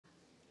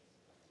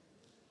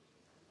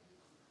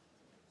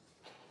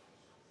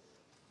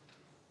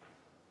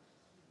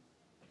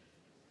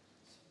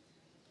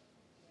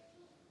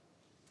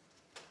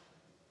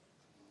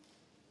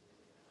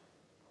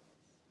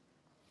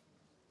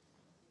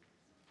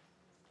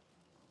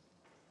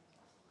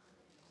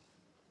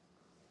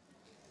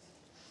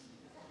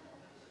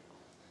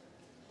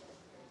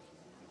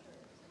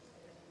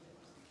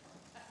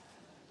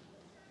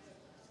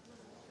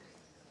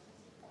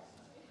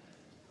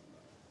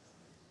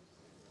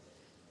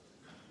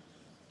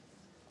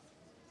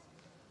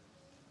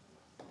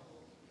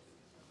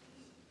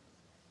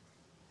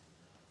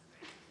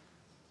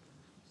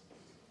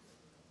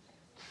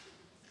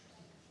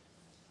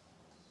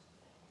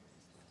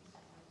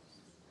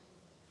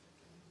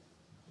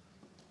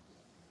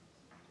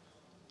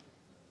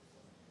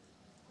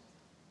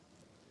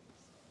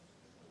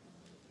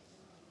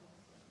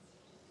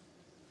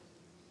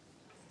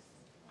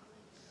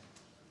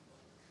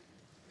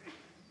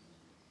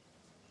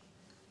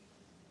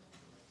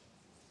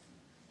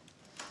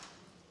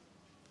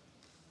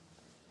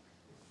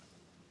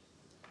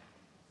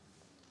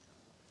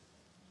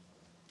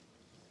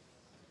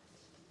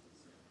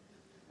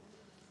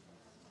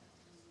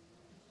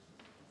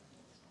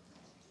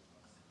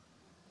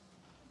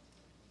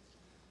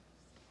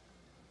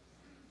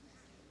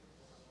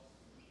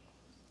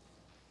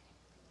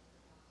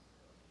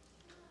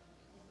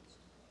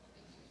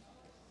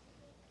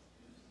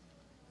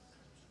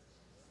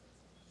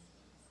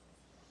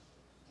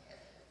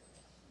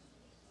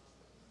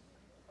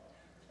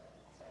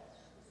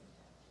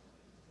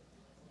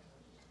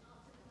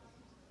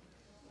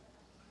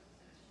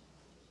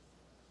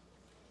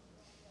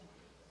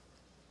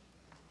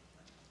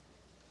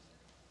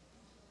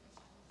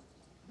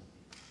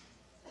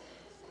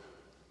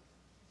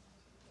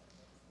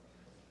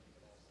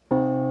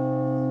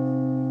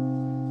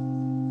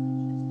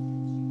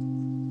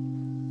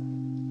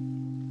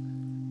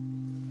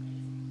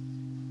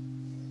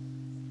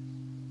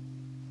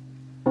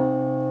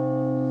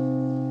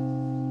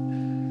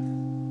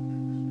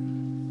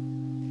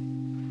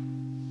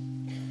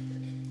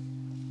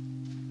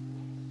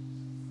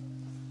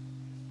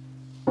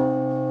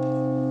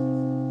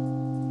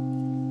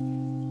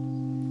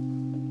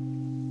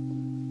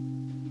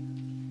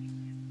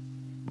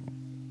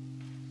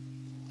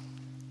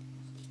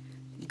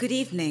Good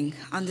evening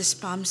on this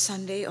Palm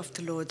Sunday of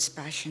the Lord's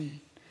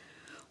Passion.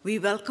 We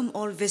welcome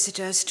all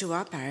visitors to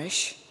our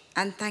parish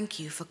and thank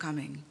you for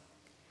coming.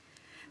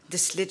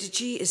 This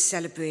liturgy is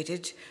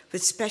celebrated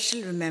with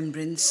special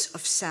remembrance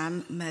of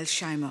Sam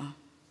Melsheimer.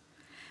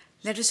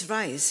 Let us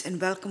rise and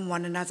welcome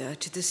one another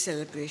to this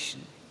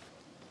celebration.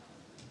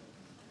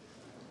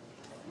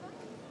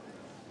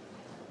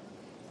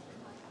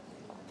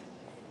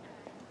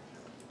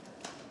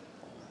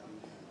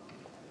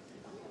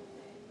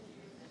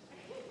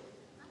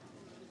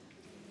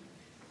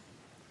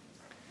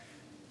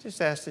 Just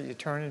ask that you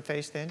turn and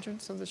face the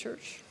entrance of the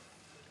church.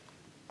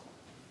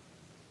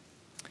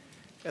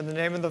 In the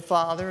name of the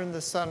Father, and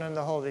the Son, and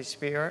the Holy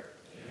Spirit,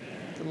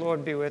 amen. The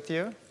Lord be with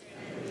you.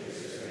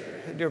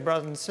 Dear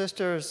brothers and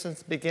sisters, since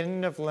the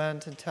beginning of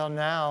Lent until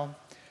now,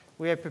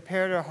 we have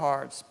prepared our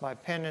hearts by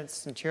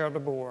penance and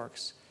charitable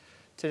works.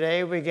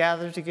 Today we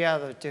gather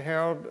together to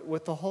herald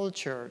with the whole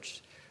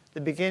church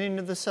the beginning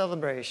of the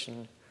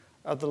celebration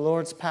of the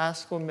Lord's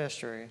Paschal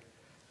mystery,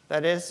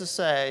 that is to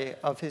say,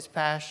 of his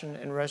passion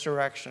and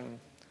resurrection.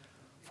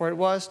 For it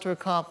was to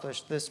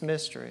accomplish this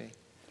mystery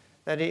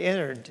that he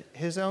entered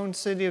his own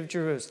city of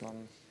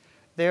Jerusalem.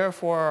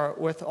 Therefore,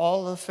 with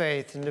all the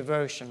faith and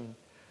devotion,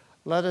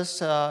 let us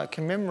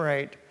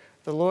commemorate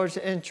the Lord's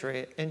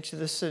entry into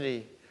the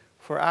city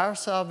for our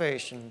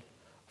salvation,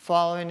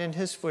 following in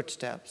his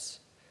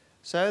footsteps,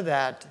 so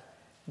that,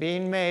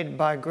 being made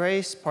by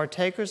grace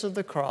partakers of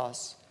the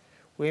cross,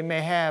 we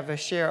may have a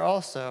share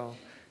also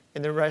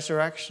in the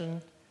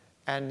resurrection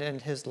and in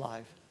his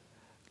life.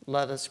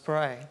 Let us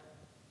pray.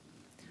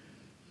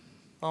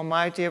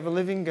 Almighty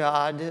ever-living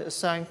God,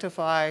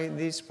 sanctify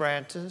these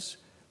branches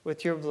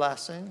with your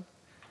blessing,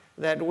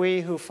 that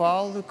we who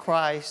follow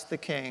Christ the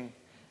King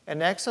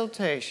in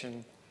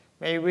exaltation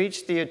may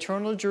reach the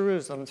eternal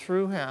Jerusalem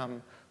through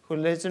him who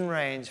lives and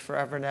reigns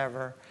forever and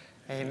ever.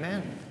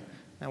 Amen.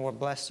 And we'll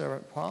bless our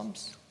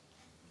palms.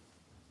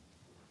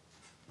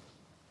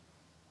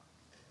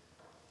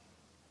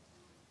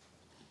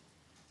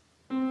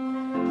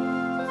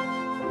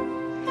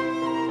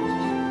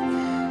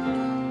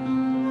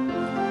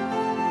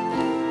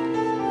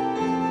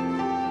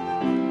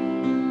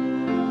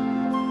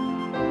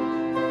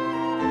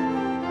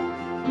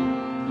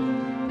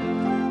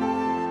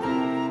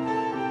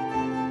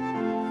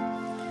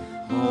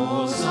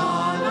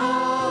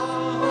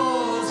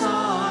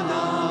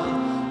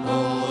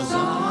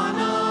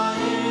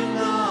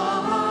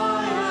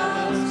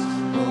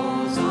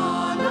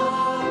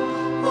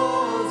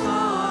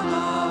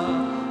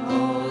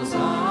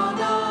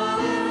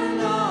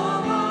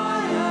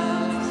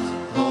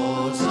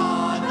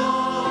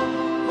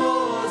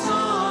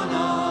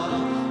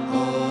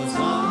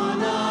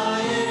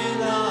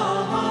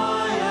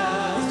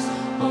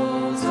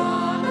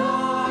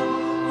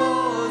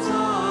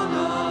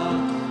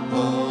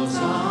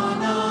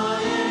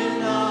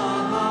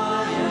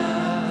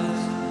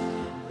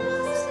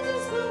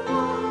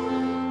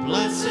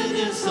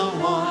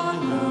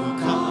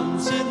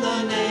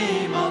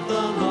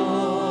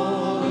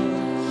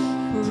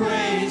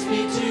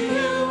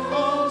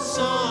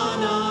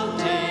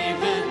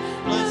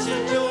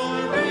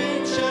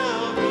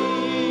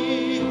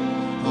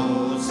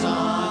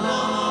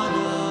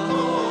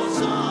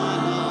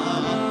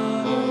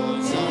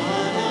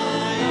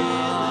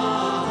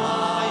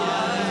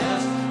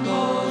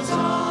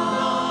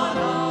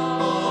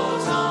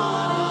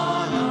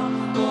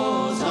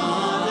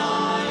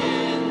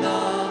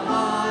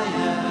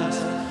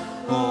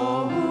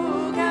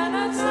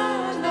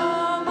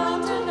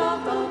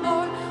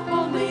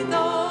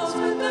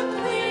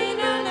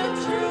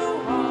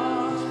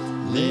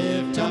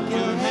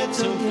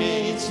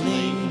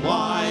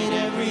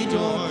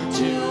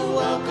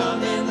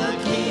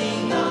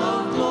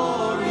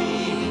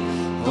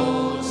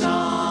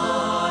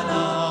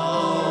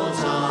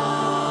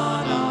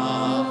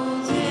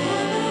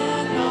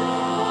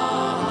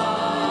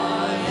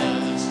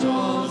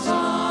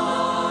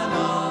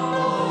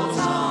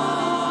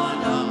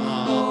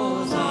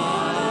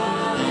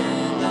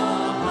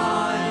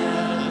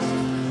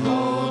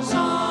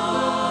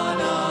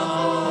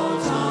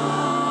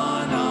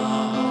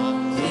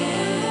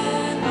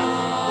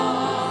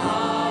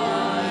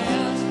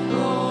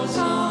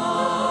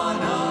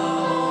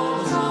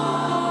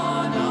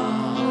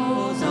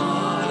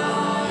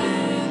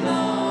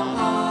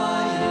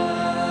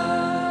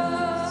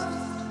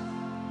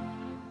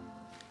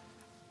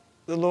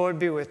 The Lord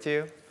be with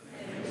you.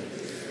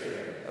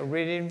 A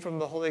reading from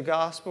the Holy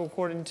Gospel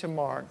according to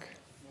Mark.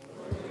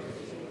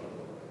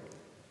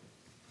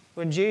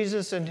 When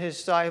Jesus and his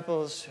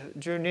disciples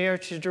drew near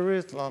to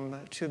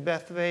Jerusalem, to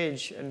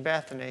Bethphage and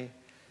Bethany,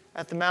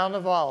 at the Mount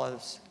of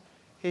Olives,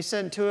 he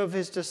sent two of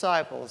his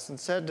disciples and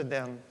said to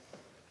them,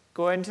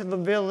 "Go into the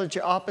village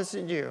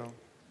opposite you,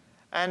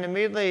 and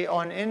immediately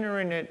on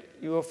entering it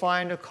you will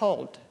find a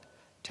colt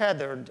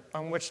tethered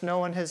on which no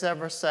one has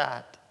ever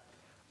sat.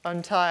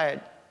 Untie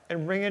it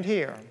and bring it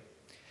here.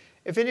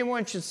 If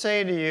anyone should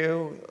say to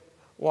you,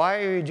 'Why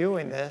are you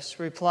doing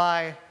this?'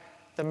 reply,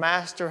 'The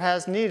master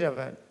has need of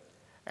it,'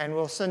 and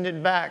we'll send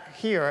it back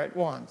here at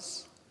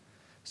once."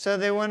 So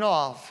they went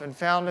off and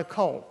found a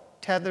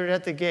colt tethered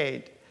at the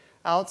gate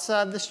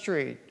outside the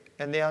street,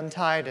 and they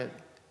untied it.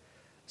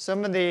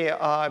 Some of the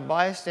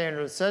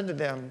bystanders said to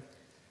them,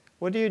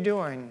 "What are you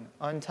doing,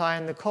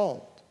 untying the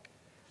colt?"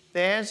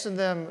 They answered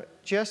them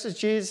just as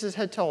Jesus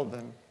had told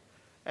them,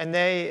 and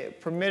they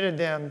permitted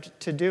them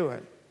to do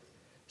it.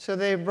 So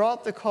they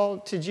brought the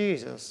colt to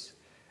Jesus,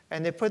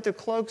 and they put the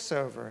cloaks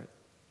over it,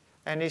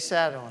 and he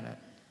sat on it.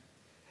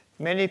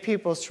 Many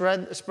people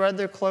spread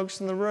their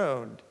cloaks in the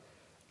road,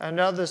 and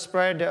others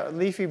spread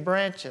leafy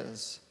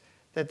branches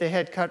that they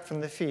had cut from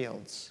the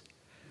fields.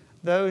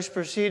 Those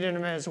preceding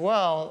him as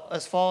well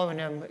as following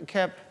him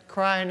kept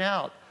crying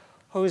out,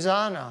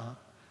 "Hosanna!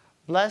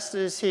 Blessed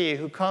is he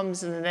who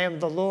comes in the name of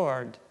the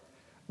Lord.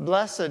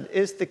 Blessed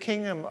is the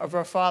kingdom of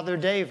our father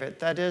David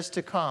that is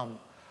to come.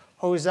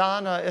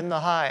 Hosanna in the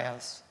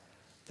highest."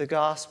 The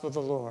gospel of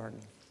the Lord.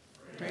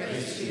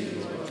 Praise to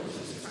you, Lord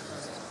Jesus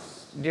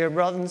Christ. Dear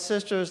brothers and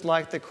sisters,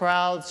 like the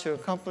crowds who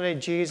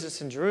accompanied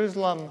Jesus in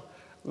Jerusalem,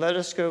 let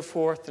us go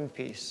forth in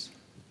peace.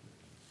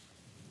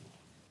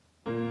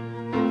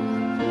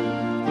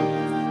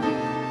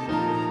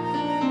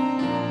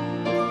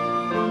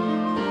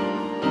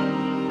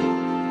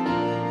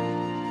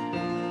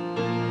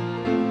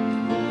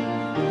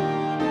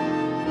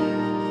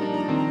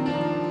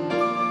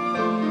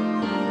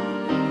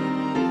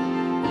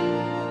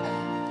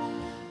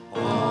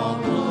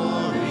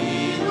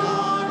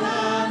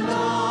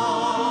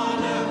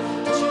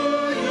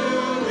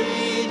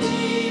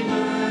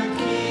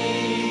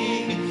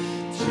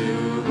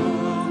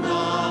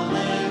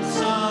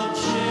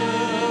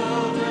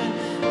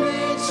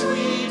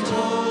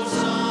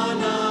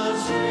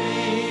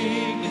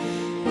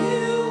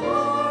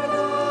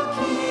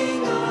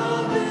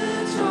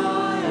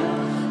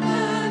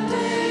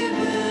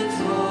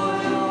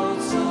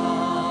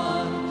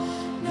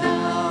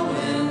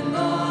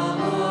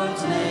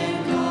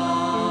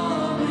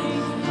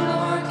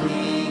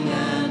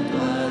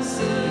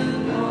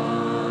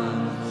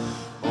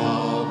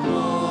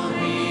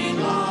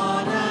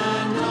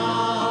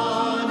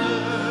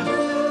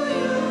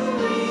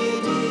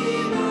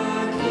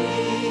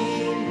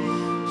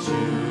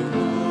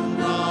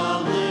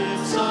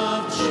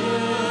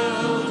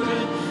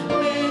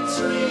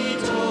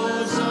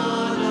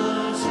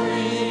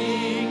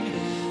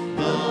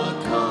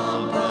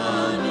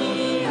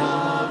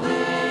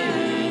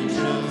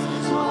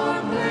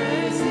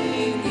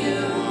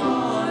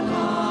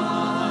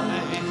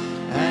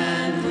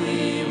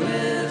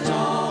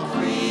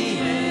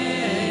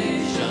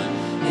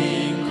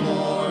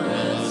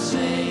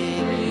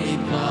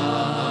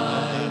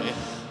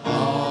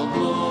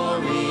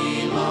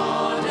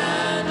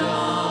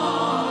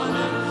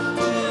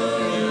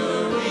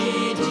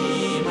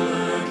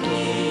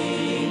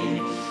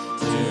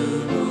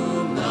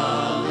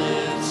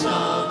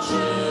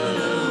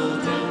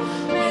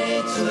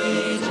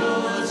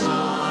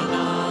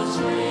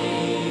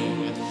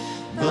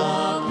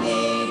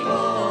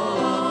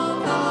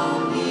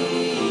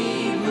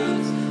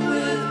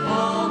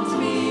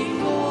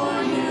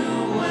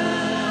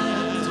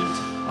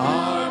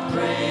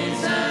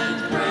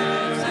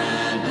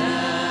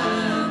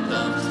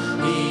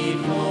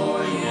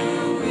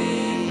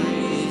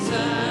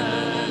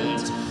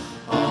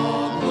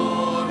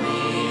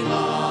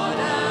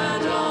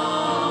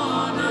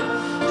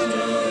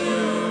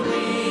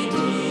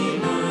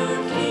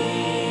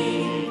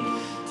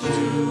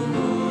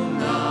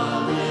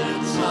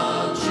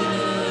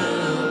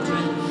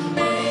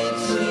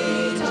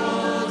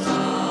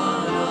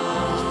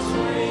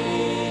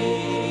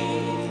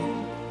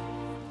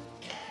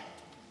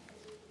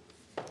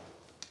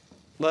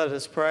 Let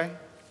us pray.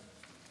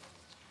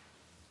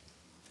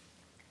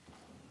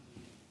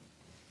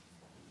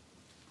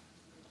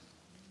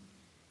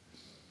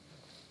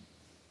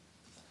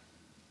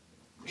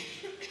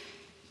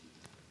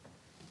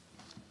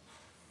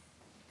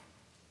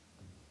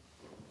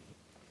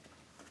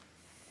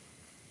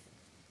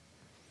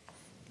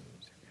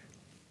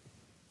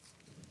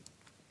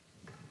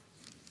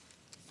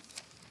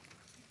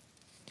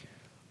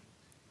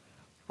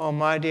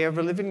 Almighty,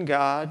 ever-living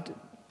God,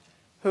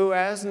 who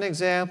as an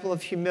example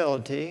of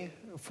humility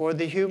for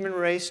the human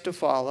race to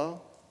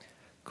follow,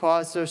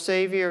 caused their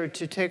Savior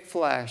to take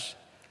flesh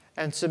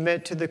and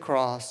submit to the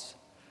cross,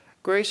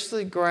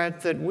 graciously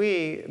grant that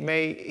we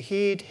may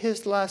heed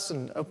his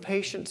lesson of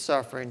patient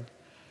suffering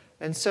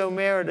and so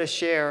merit a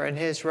share in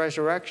his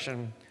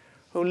resurrection,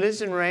 who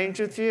lives and reigns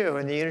with you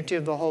in the unity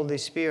of the Holy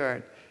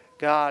Spirit,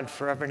 God,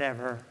 forever and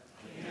ever.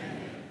 Amen.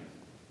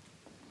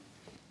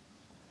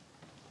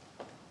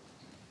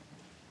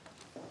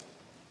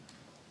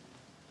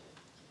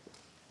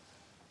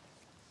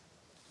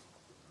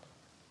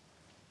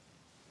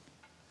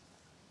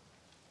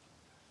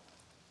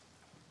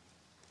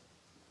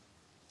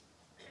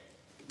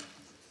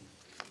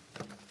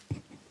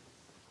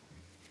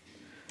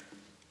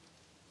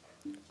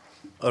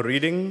 A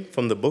reading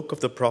from the book of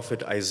the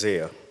prophet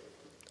Isaiah.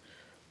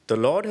 The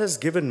Lord has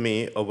given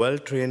me a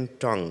well-trained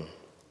tongue,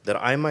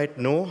 that I might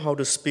know how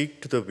to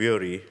speak to the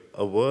weary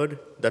a word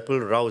that will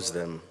rouse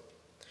them.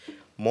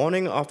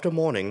 Morning after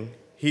morning,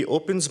 he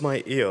opens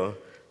my ear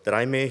that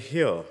I may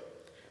hear,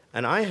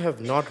 and I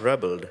have not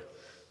rebelled,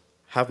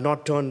 have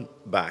not turned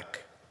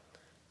back.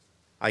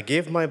 I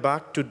gave my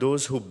back to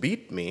those who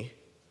beat me,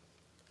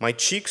 my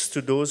cheeks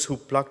to those who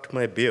plucked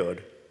my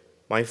beard.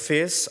 My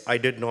face I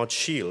did not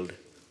shield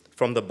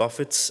from the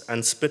buffets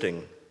and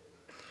spitting.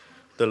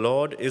 The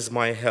Lord is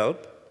my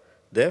help,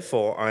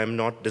 therefore I am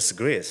not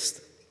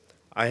disgraced.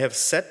 I have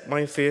set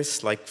my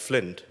face like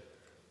flint,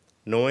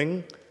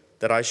 knowing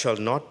that I shall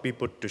not be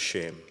put to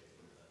shame.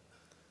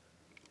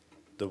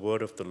 The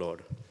word of the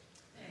Lord.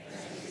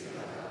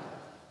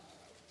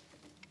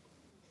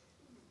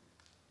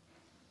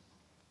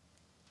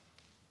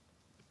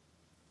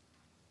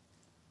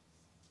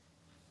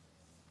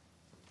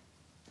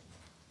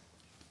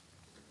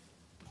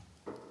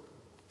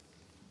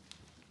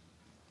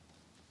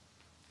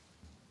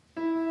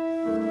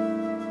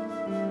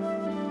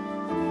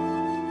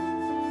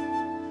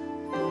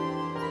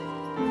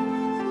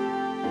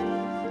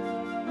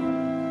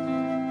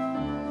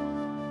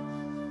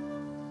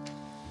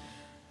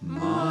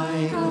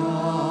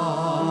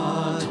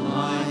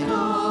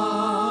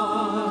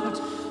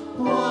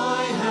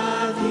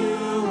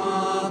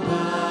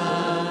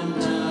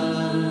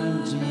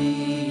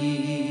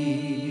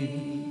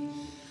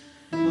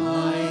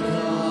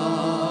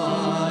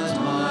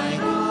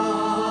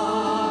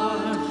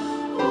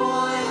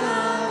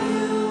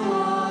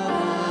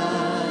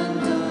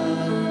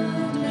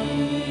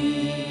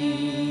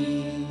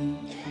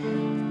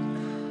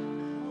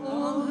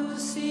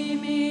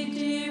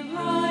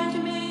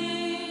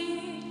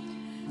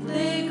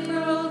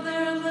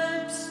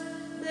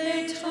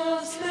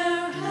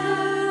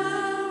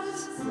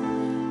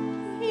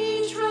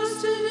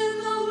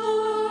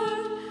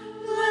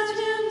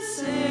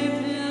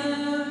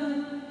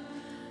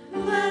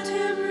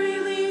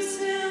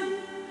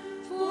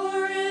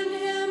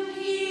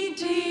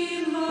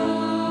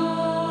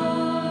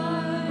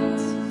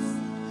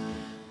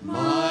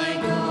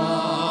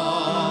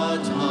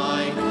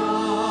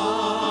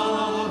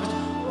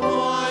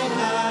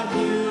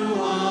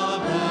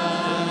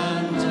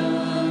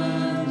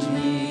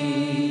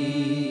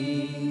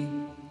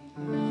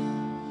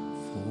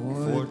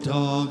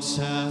 Dogs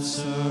have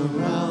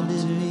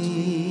surrounded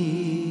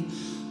me,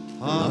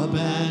 a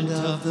band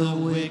of the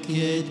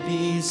wicked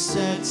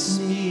besets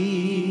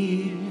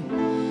me.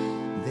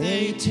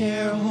 They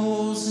tear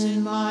holes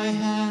in my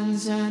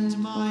hands and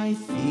my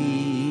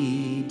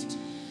feet.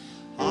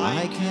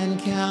 I can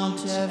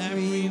count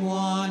every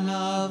one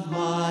of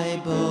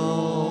my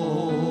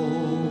bones.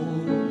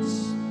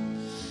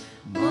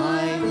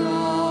 My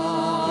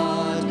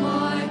God,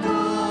 my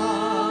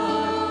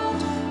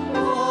God,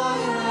 why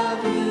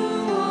have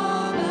you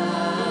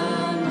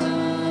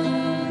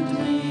abandoned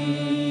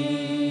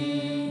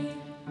me?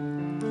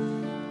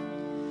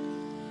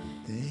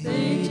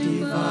 They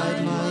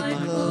divide my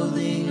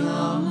clothing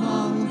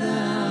among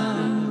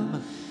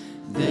them.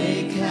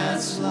 They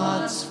cast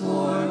lots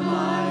for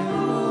my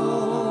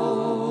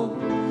robe.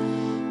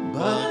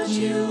 But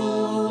you,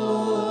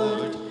 O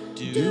Lord,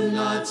 do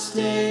not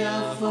stay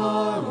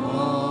afar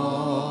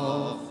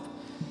off.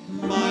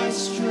 My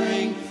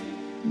strength,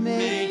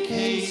 make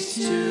haste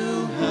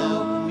to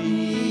help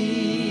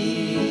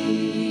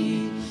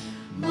me.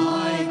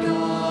 My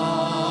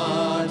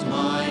God,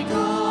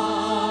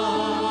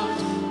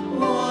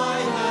 why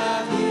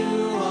have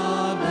you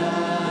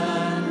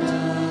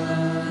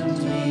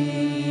abandoned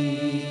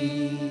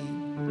me?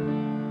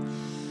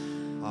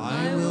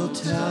 I will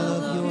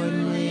tell of your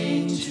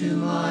name to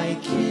my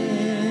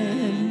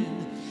kin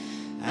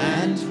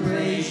and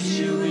praise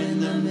you in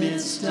the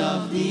midst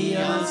of the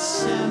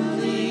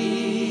assembly.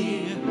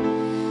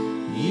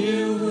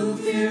 You who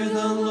fear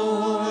the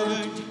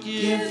Lord,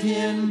 give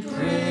him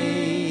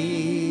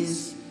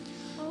praise.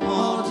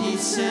 All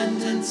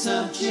descendants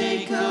of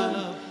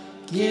Jacob,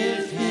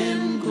 give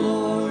him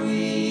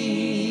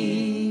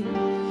glory.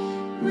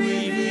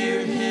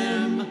 Revere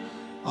him,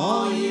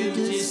 all you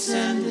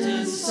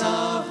descendants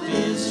of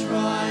Israel.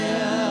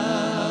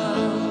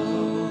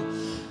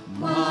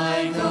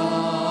 My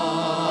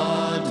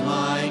God,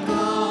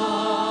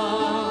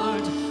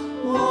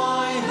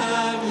 why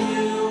have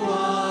you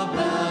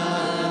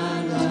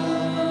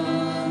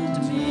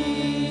abandoned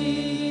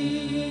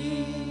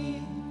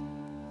me?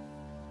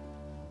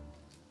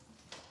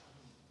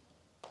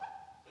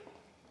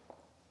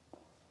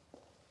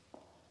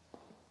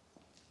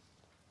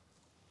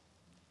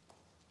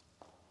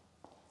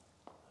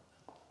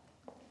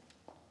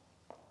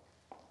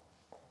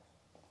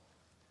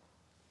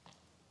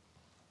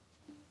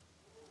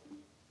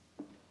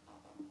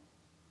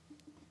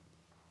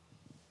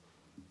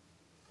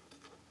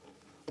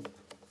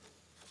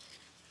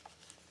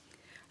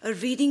 A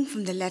reading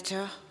from the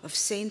letter of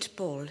St.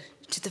 Paul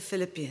to the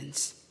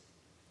Philippians.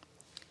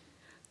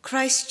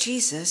 Christ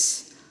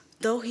Jesus,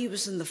 though he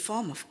was in the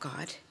form of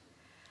God,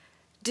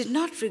 did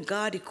not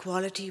regard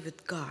equality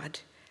with God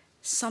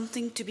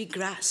something to be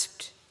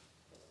grasped.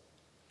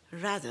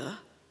 Rather,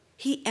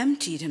 he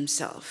emptied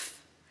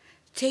himself,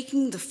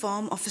 taking the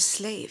form of a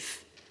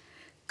slave,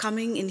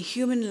 coming in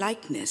human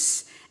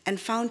likeness and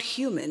found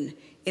human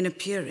in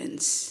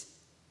appearance.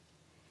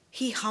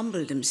 He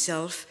humbled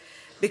himself,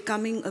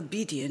 becoming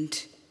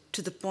obedient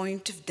to the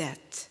point of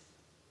death,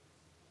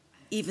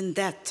 even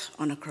death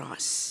on a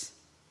cross.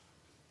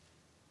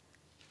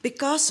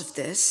 Because of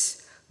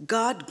this,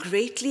 God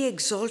greatly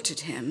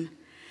exalted him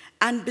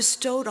and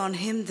bestowed on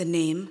him the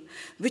name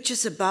which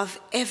is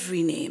above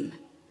every name,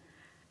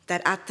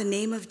 that at the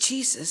name of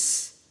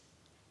Jesus,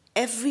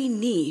 every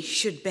knee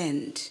should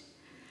bend,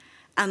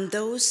 and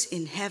those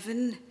in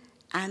heaven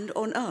and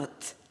on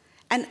earth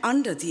and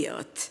under the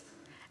earth,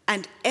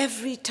 and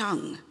every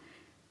tongue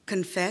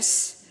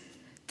confess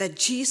that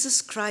Jesus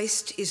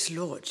Christ is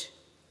Lord,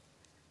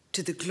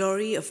 to the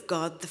glory of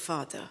God the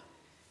Father.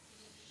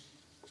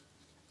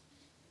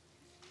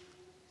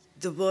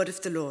 The word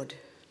of the Lord.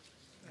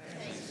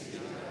 Thanks be to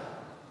God.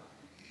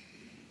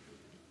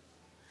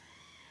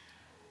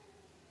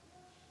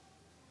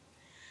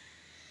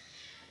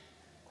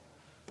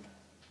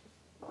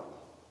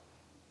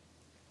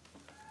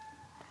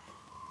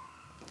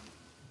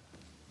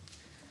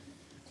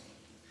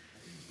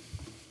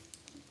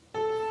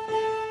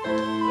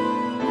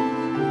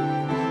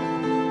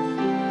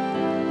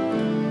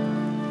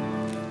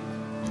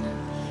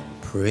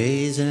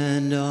 Praise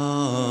and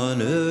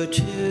honor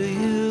to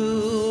you,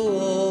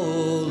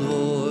 O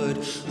Lord,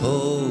 O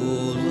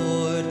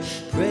Lord.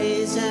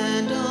 Praise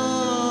and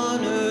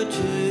honor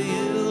to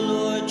you,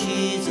 Lord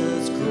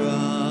Jesus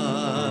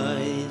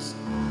Christ.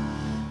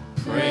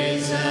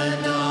 Praise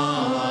and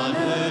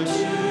honor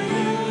to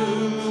you,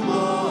 O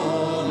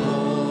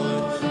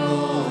Lord, O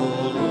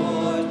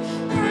Lord.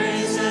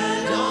 Praise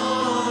and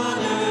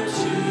honor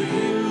to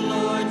you,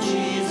 Lord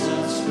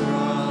Jesus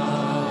Christ.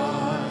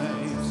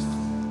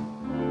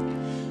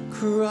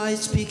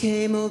 Christ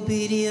became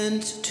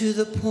obedient to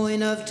the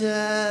point of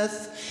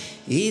death,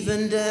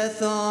 even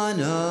death on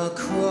a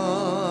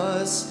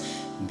cross.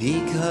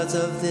 Because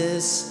of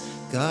this,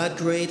 God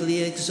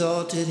greatly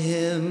exalted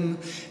him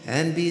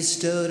and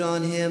bestowed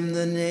on him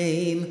the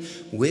name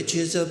which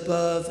is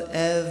above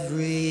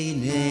every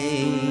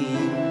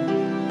name.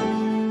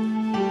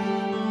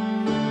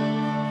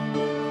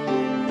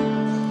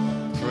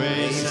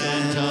 Praise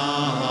and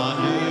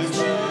honor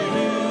to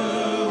you,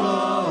 O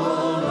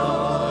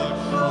Lord,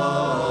 O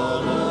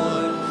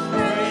Lord.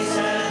 Praise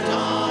and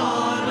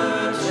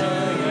honor to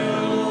you,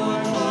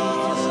 Lord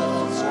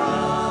Jesus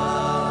Christ.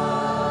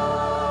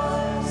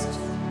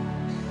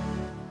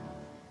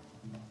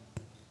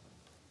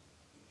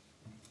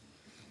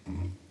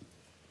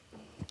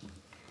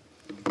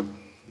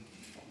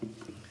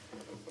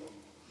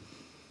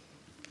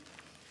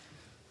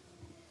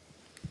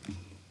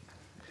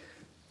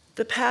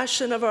 The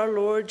Passion of our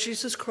Lord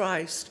Jesus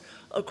Christ,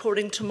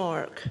 according to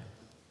Mark.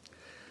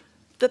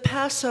 The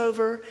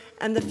Passover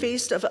and the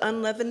Feast of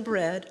Unleavened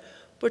Bread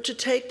were to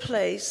take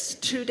place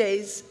 2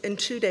 days in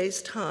 2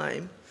 days'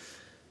 time.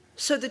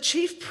 So the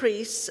chief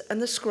priests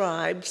and the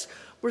scribes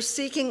were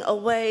seeking a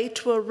way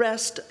to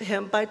arrest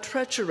him by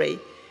treachery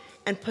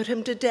and put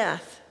him to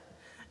death.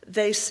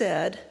 They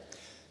said,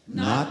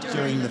 Not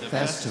during the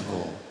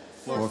festival,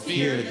 for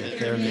fear that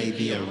there may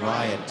be a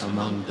riot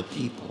among the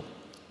people.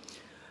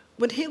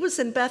 When he was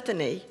in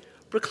Bethany,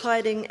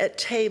 reclining at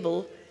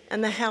table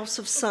in the house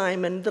of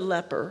Simon the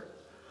leper,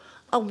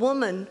 a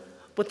woman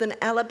with an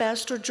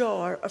alabaster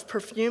jar of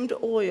perfumed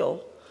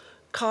oil,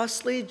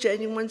 costly,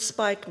 genuine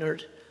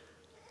spikenard,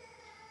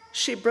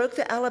 she broke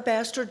the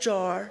alabaster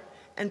jar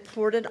and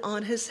poured it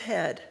on his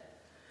head.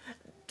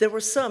 There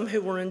were some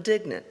who were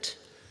indignant.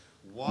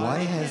 Why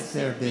has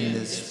there been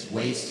this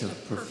waste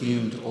of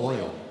perfumed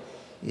oil?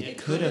 It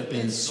could have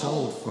been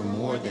sold for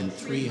more than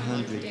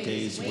 300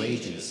 days'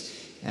 wages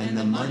and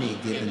the money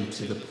given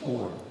to the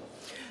poor.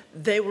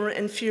 They were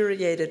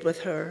infuriated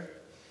with her.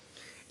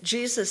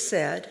 Jesus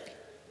said,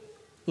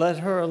 Let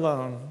her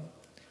alone.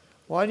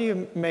 Why do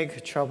you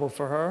make trouble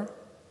for her?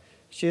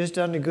 She has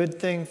done a good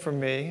thing for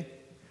me.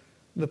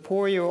 The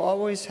poor you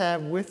always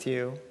have with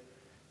you,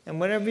 and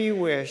whenever you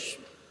wish,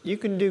 you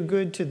can do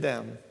good to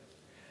them.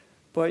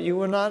 But you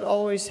will not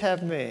always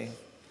have me.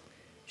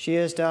 She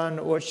has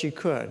done what she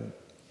could.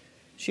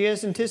 She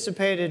has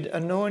anticipated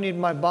anointing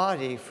my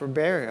body for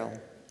burial.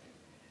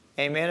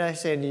 Amen, I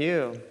say to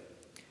you,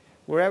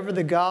 wherever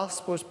the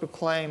gospel is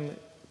proclaimed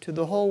to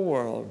the whole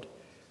world,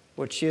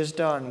 what she has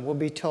done will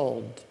be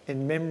told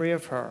in memory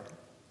of her.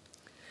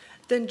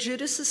 Then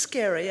Judas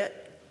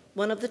Iscariot,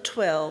 one of the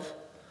 12,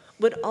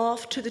 went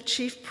off to the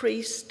chief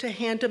priests to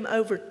hand him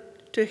over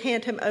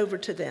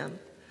to them.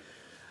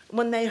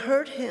 When they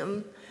heard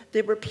him,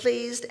 they were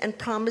pleased and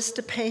promised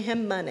to pay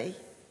him money.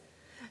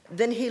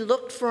 Then he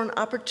looked for an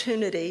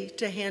opportunity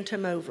to hand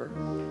him over.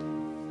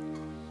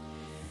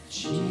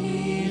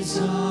 Jesus,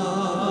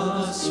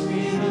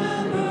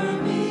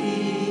 remember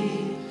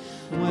me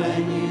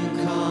when you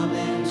come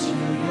into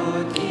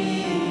your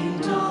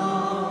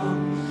kingdom.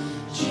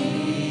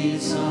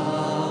 Jesus,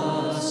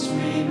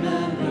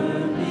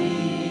 remember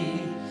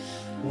me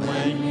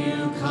when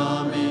you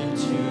come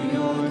into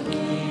your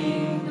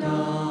kingdom.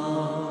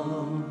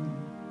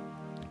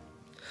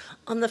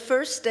 On the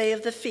first day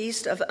of the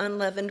Feast of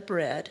Unleavened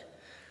Bread,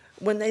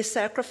 when they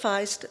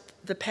sacrificed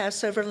the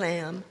Passover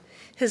lamb,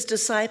 his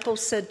disciples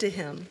said to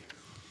him,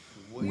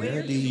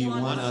 "Where do you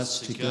want us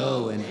to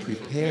go and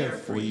prepare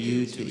for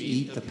you to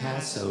eat the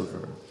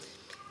Passover?"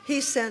 He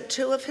sent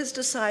 2 of his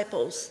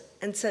disciples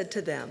and said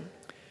to them,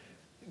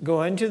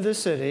 "Go into the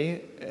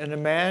city, and a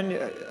man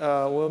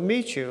will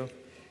meet you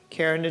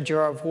carrying a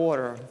jar of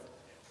water.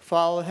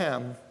 Follow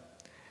him.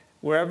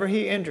 Wherever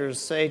he enters,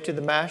 say to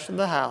the master of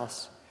the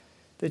house,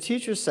 'The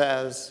teacher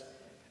says,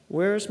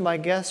 where is my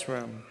guest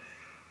room,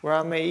 where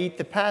I may eat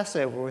the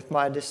Passover with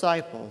my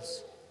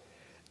disciples?'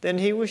 Then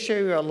he will show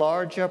you a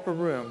large upper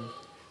room,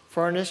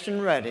 furnished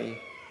and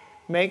ready.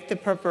 Make the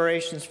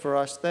preparations for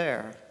us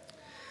there."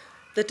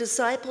 The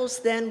disciples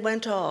then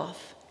went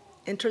off,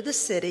 entered the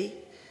city,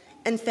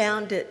 and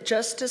found it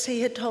just as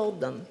he had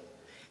told them,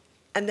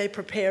 and they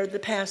prepared the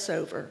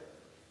Passover.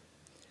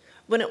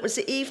 When it was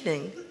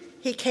evening,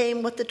 he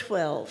came with the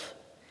 12,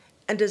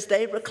 and as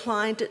they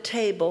reclined at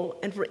table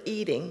and were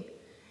eating,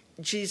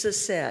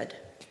 Jesus said,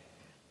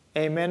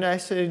 "Amen, I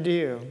say to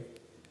you,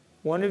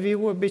 one of you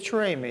will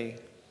betray me,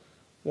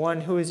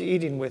 one who is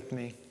eating with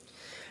me."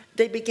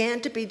 They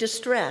began to be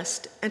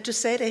distressed and to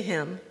say to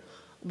him,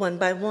 one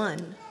by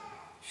one,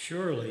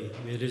 "Surely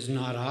it is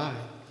not I."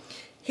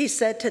 He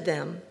said to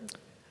them,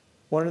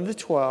 "One of the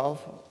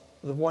 12,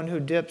 the one who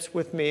dips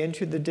with me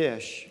into the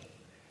dish.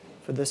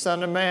 For the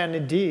Son of Man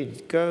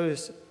indeed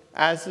goes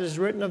as it is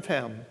written of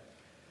him.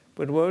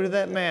 But woe to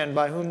that man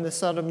by whom the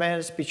Son of Man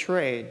is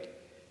betrayed.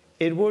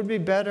 It would be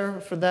better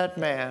for that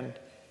man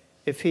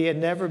if he had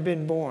never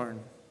been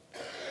born."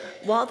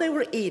 While they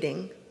were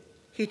eating,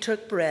 he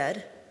took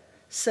bread,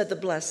 said the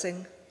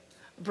blessing,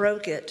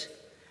 broke it,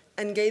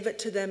 and gave it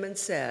to them and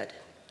said,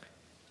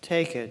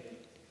 "Take it.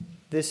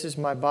 This is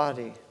my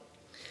body."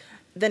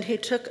 Then he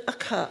took a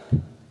cup,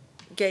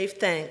 gave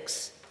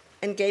thanks,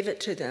 and gave it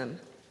to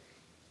them,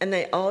 and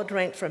they all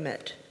drank from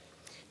it.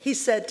 He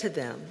said to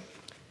them,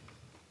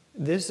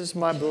 "This is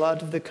my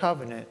blood of the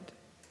covenant,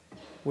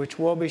 which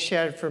will be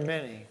shed for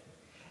many.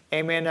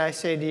 Amen, I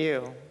say to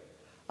you,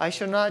 I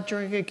shall not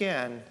drink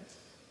again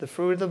the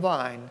fruit of the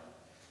vine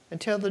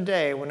until the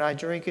day when I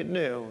drink it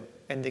new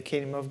in the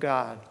kingdom of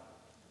God."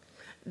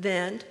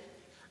 Then,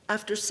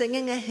 after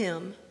singing a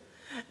hymn,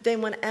 they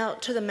went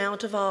out to the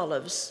Mount of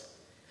Olives.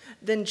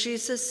 Then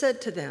Jesus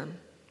said to them,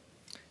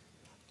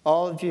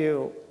 "All of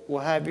you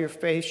will have your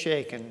faith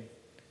shaken,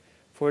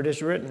 for it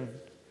is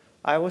written,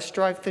 I will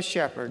strike the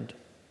shepherd,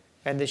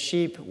 and the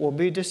sheep will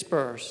be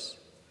dispersed.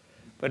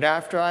 But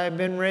after I have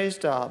been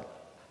raised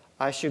up,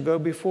 I shall go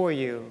before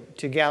you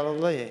to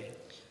Galilee."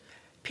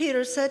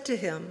 Peter said to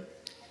him,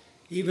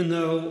 "Even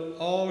though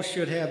all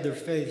should have their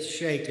faith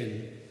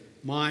shaken,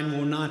 mine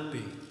will not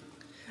be."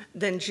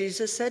 Then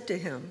Jesus said to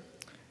him,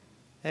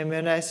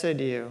 "Amen, I say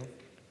to you,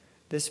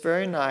 this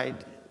very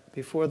night,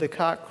 before the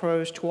cock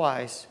crows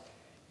twice,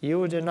 you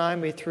will deny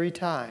me 3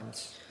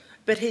 times.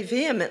 But he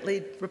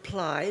vehemently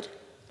replied,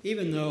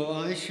 "Even though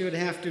I should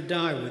have to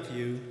die with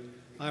you,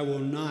 I will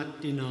not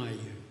deny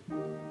you."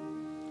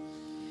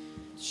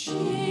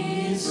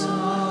 Jesus,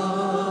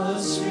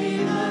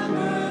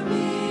 remember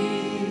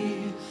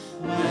me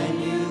when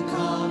you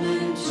come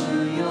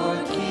into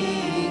your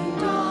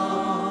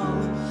kingdom.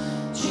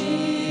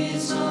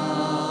 Jesus,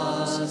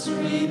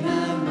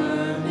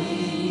 remember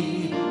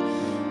me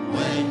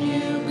when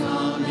you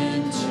come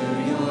into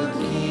your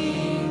kingdom.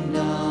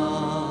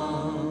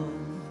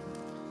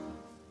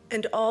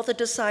 and all the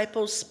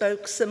disciples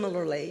spoke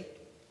similarly.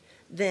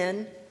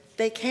 Then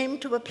they came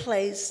to a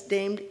place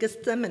named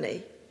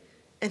Gethsemane,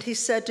 and he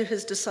said to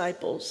his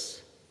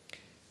disciples,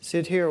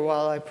 "Sit here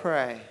while I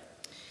pray."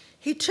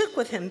 He took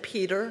with him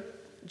Peter,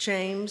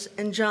 James,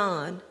 and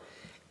John,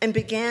 and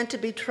began to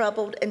be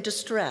troubled and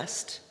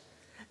distressed.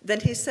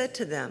 Then he said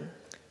to them,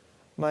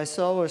 "My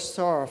soul is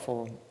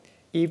sorrowful,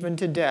 even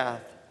to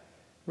death.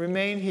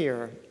 Remain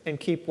here and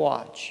keep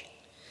watch."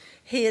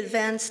 He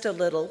advanced a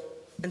little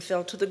and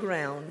fell to the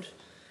ground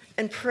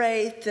and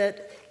prayed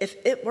that if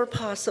it were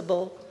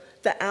possible,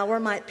 the hour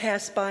might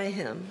pass by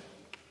him.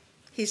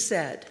 He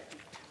said,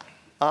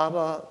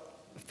 "Abba,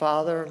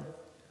 Father,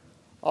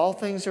 all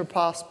things are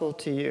possible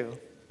to you.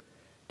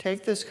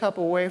 Take this cup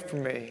away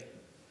from me,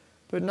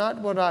 but not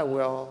what I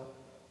will,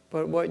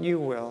 but what you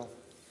will."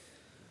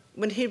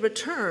 When he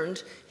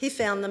returned, he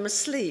found them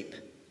asleep.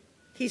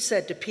 He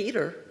said to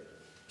Peter,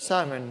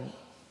 "Simon,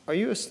 are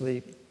you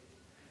asleep?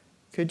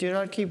 Could you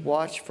not keep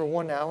watch for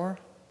 1 hour?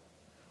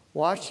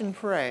 Watch and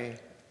pray,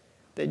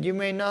 that you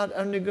may not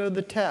undergo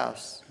the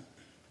test.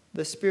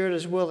 The spirit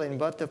is willing,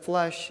 but the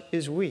flesh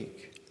is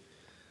weak."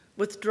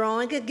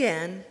 Withdrawing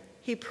again,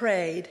 he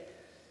prayed,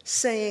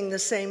 saying the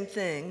same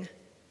thing.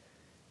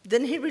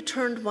 Then he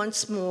returned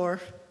once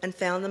more and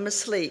found them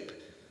asleep,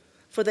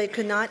 for they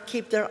could not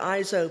keep their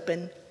eyes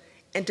open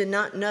and did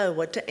not know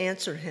what to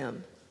answer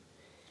him.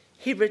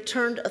 He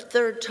returned a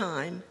third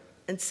time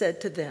and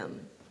said to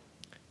them,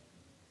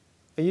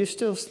 "Are you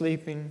still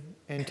sleeping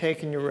and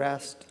taking your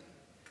rest?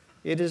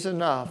 It is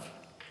enough.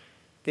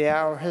 The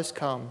hour has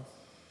come.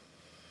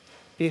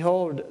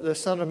 Behold, the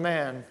Son of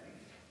Man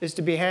is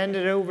to be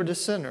handed over to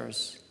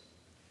sinners.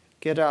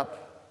 Get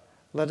up,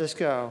 let us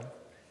go.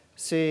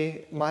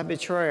 See, my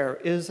betrayer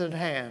is at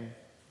hand.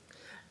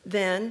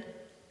 Then,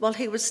 while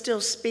he was still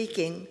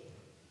speaking,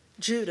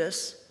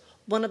 Judas,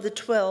 one of the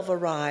 12,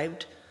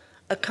 arrived,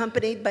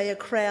 accompanied by a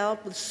crowd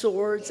with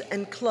swords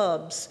and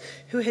clubs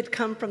who had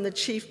come from the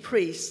chief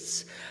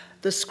priests,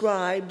 the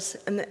scribes,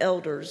 and the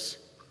elders.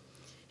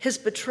 His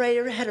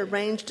betrayer had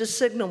arranged a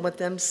signal with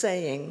them,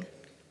 saying,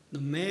 "The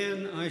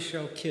man I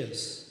shall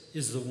kiss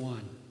is the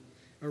one.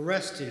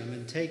 Arrest him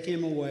and take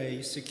him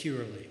away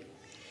securely."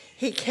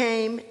 He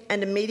came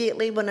and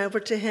immediately went over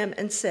to him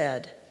and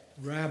said,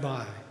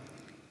 "Rabbi."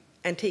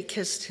 And he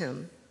kissed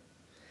him.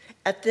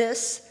 At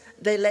this,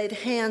 they laid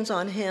hands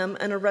on him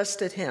and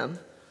arrested him.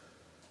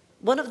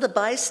 One of the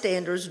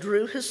bystanders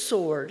drew his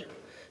sword,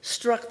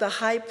 struck the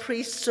high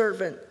priest's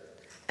servant,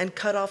 and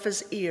cut off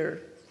his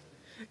ear.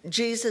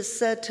 Jesus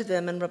said to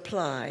them in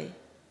reply,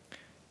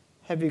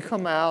 Have you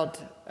come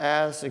out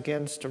as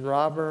against a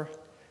robber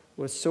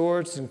with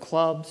swords and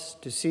clubs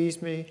to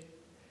seize me?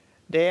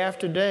 Day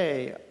after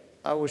day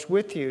I was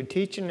with you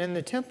teaching in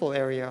the temple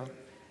area,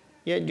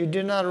 yet you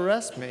did not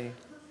arrest me,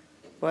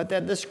 but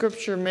that the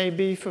scripture may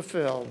be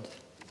fulfilled.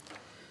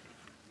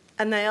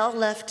 And they all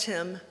left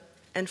him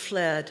and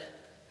fled.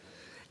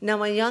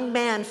 Now a young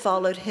man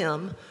followed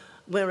him,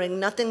 wearing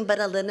nothing but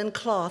a linen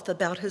cloth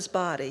about his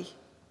body.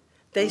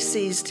 They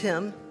seized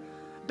him,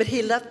 but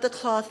he left the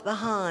cloth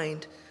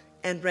behind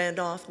and ran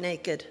off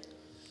naked.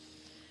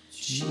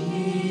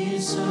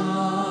 Jesus,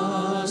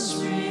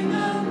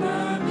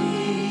 remember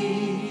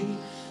me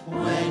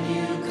when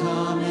you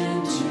come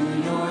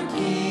into your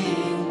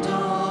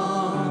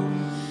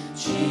kingdom.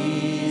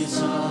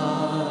 Jesus,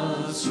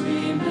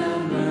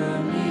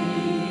 remember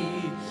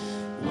me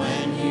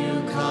when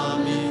you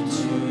come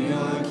into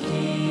your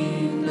kingdom.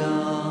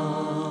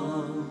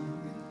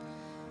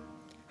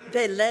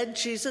 They led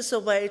Jesus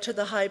away to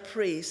the high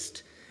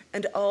priest,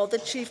 and all the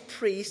chief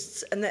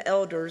priests and the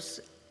elders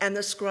and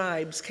the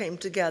scribes came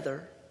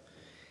together.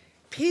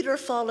 Peter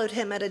followed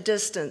him at a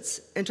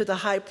distance into the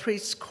high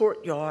priest's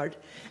courtyard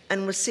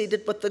and was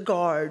seated with the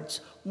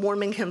guards,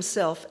 warming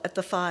himself at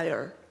the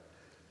fire.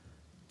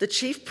 The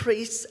chief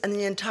priests and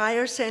the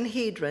entire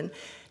Sanhedrin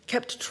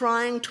kept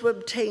trying to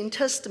obtain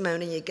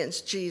testimony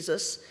against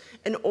Jesus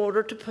in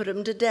order to put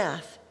him to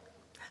death,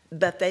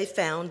 but they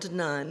found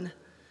none.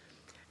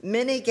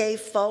 Many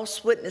gave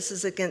false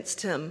witnesses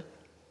against him,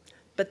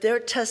 but their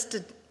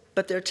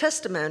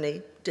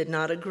testimony did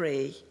not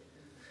agree.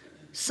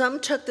 Some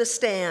took the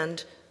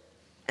stand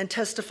and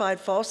testified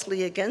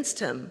falsely against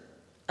him,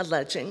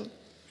 alleging,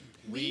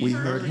 We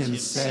heard him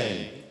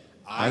say,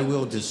 I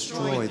will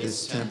destroy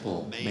this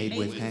temple made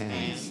with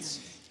hands,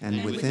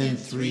 and within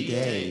 3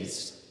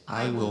 days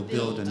I will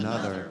build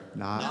another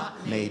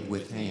not made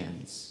with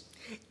hands.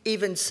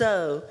 Even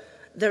so,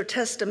 their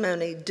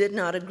testimony did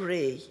not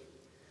agree.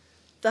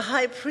 The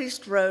high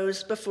priest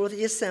rose before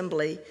the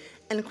assembly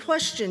and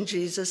questioned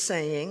Jesus,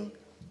 saying,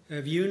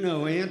 Have you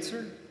no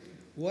answer?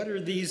 What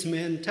are these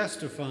men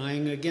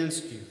testifying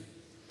against you?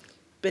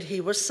 But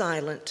he was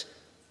silent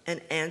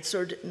and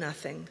answered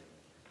nothing.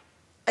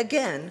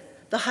 Again,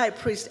 the high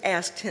priest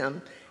asked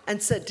him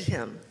and said to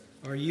him,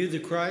 Are you the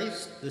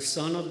Christ, the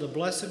Son of the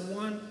Blessed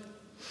One?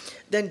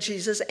 Then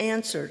Jesus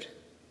answered,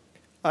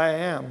 I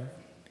am,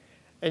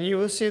 and you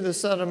will see the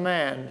Son of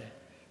Man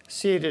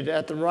seated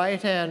at the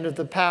right hand of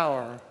the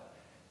power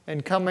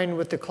and coming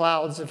with the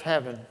clouds of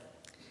heaven.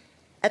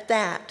 At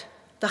that,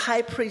 the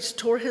high priest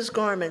tore his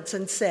garments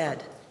and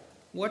said,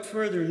 What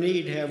further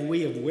need have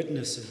we of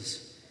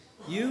witnesses?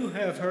 You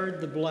have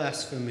heard the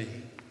blasphemy.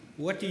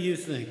 What do you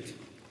think?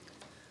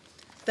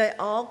 They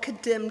all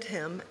condemned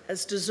him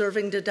as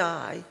deserving to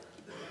die.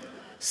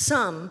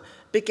 Some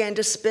began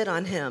to spit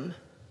on him.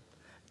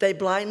 They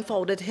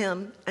blindfolded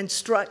him and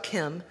struck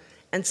him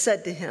and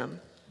said to him,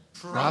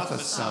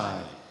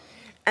 Prophesy.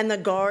 And the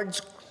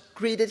guards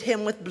greeted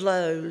him with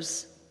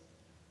blows.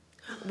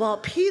 While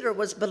Peter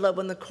was below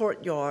in the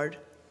courtyard,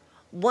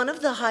 one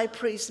of the high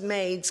priest's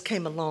maids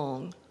came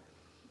along.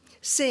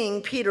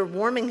 Seeing Peter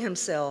warming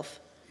himself,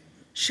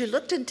 she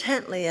looked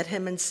intently at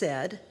him and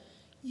said,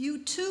 You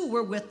too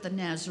were with the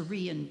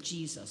Nazarene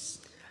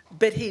Jesus.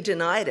 But he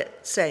denied it,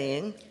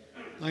 saying,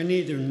 I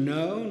neither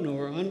know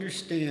nor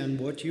understand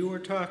what you are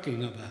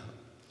talking about.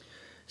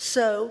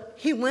 So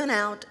he went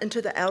out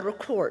into the outer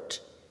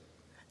court.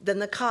 Then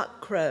the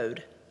cock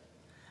crowed.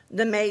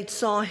 The maid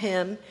saw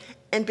him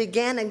and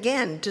began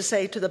again to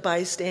say to the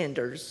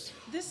bystanders,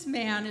 This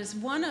man is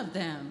one of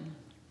them.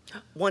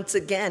 Once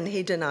again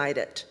he denied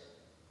it.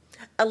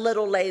 A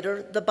little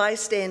later, the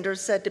bystanders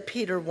said to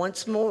Peter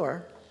once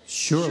more,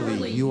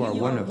 Surely you are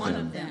one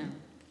of them,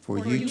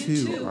 for you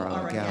too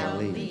are a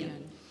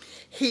Galilean.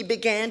 He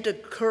began to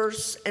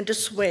curse and to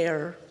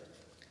swear.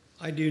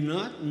 I do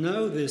not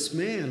know this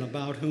man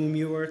about whom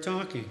you are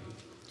talking.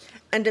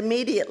 And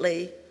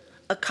immediately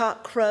a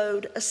cock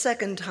crowed a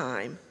second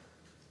time.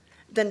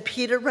 Then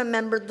Peter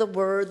remembered the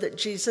word that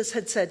Jesus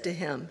had said to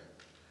him,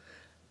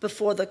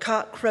 Before the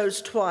cock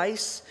crows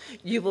twice,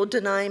 you will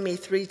deny me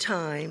 3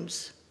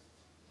 times.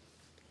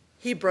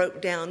 He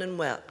broke down and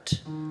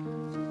wept.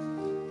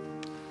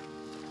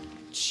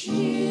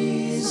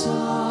 Jesus,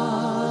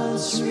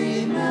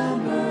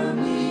 remember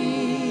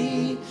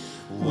me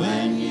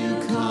when you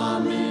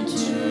come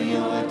into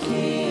your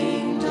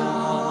kingdom.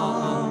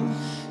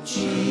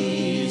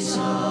 Jesus,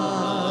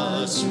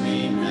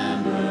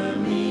 remember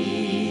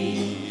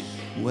me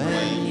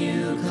when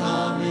you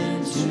come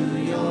into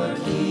your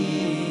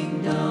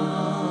kingdom.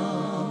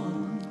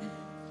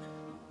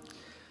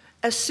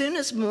 As soon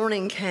as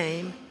morning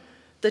came,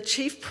 the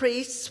chief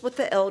priests with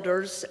the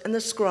elders and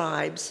the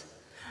scribes,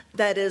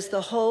 that is,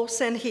 the whole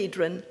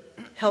Sanhedrin,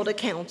 held a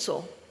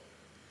council.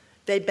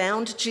 They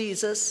bound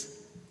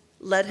Jesus,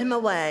 led him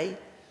away,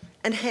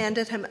 and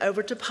handed him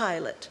over to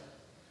Pilate.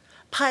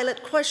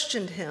 Pilate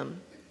questioned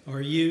him.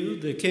 Are you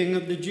the king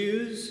of the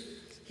Jews?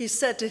 He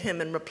said to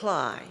him in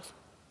reply,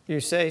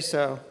 You say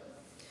so.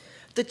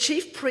 The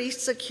chief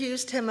priests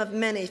accused him of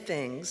many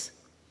things.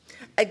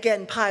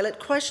 Again, Pilate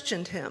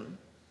questioned him.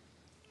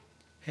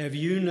 Have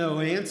you no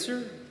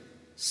answer?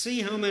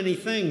 See how many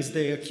things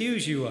they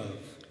accuse you of.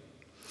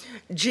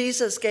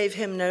 Jesus gave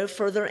him no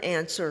further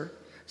answer,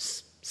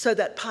 so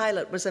that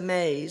Pilate was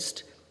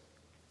amazed.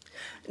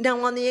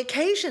 Now, on the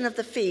occasion of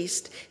the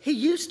feast, he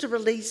used to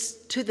release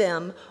to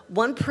them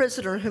one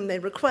prisoner whom they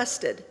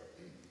requested.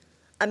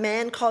 A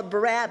man called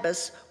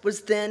Barabbas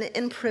was then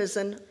in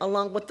prison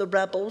along with the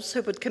rebels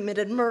who had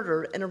committed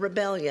murder in a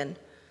rebellion.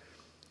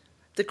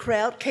 The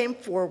crowd came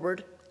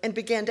forward and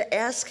began to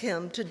ask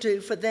him to do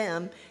for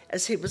them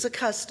as he was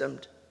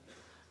accustomed.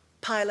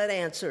 Pilate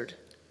answered,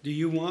 Do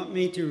you want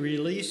me to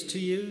release to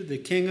you the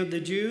king of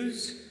the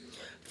Jews?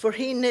 For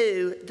he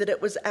knew that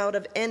it was out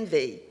of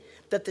envy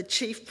that the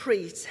chief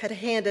priests had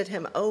handed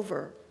him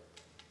over.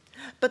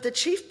 But the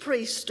chief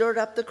priests stirred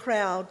up the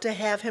crowd to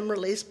have him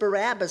release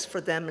Barabbas for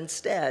them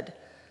instead.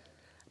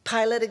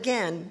 Pilate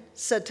again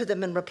said to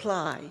them in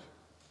reply,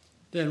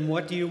 Then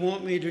what do you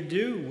want me to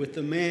do with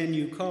the man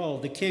you call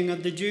the king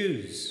of the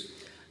Jews?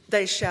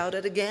 They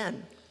shouted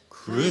again.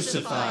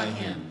 Crucify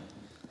him.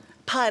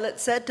 Pilate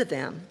said to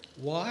them,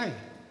 Why?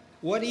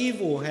 What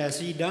evil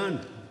has he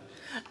done?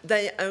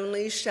 They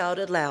only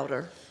shouted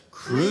louder.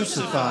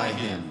 Crucify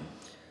him.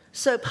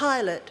 So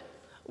Pilate,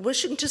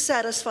 wishing to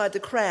satisfy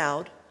the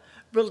crowd,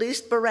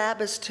 released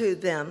Barabbas to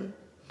them,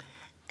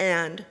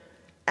 and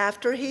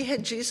after he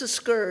had Jesus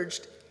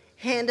scourged,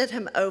 handed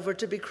him over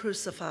to be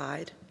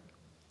crucified.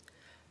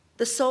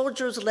 The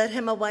soldiers led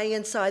him away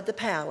inside the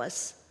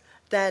palace,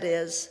 that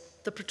is,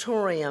 the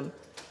praetorium,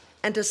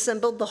 and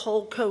assembled the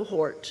whole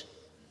cohort.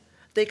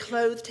 They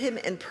clothed him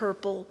in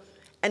purple,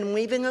 and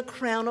weaving a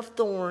crown of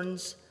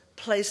thorns,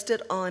 placed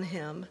it on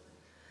him.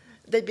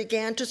 They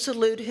began to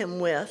salute him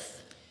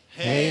with,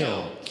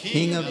 Hail,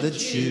 King of the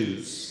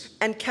Jews!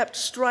 And kept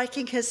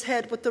striking his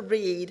head with the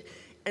reed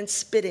and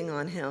spitting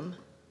on him.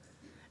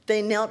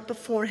 They knelt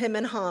before him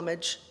in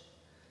homage,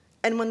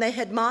 and when they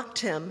had mocked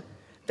him,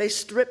 they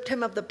stripped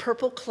him of the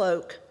purple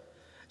cloak,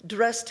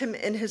 dressed him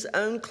in his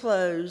own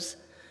clothes,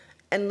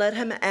 and led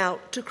him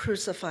out to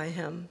crucify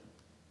him.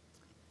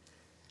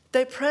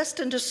 They pressed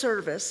into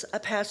service a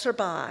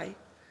passerby,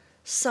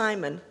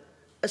 Simon,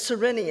 a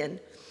Cyrenian,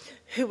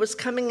 who was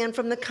coming in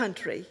from the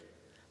country,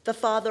 the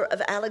father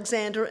of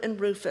Alexander and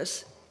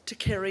Rufus, to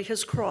carry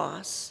his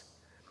cross.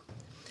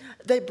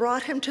 They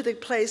brought him to the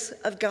place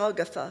of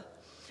Golgotha,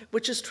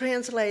 which is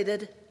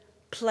translated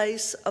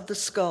place of the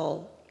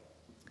skull.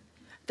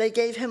 They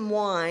gave him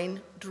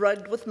wine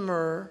drugged with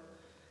myrrh,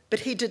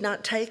 but he did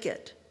not take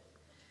it.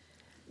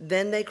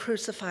 Then they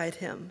crucified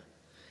him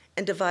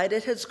and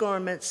divided his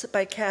garments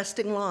by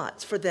casting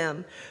lots for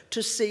them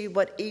to see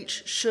what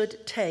each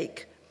should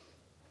take.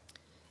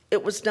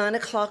 It was 9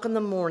 o'clock in the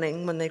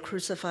morning when they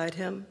crucified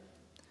him.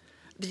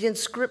 The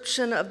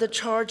inscription of the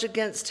charge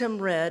against him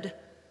read,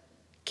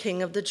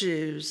 King of the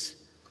Jews.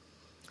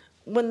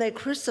 When they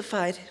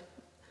crucified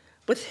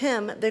with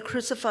him, they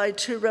crucified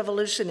two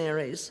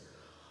revolutionaries,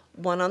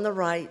 one on the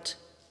right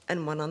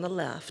and one on the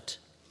left.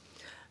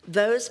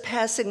 Those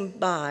passing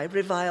by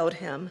reviled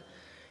him,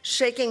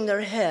 shaking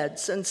their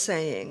heads and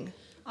saying,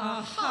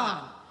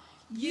 Aha!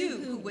 You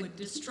who would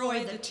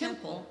destroy the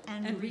temple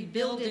and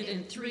rebuild it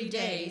in 3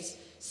 days,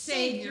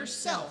 save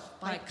yourself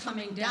by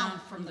coming down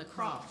from the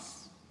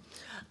cross.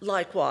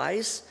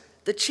 Likewise,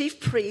 the chief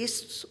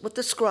priests with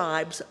the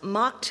scribes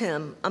mocked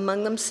him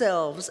among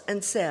themselves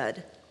and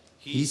said,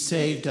 He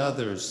saved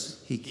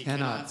others, he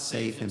cannot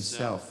save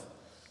himself.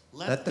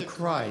 Let the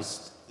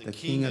Christ, the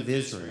King of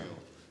Israel,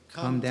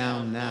 come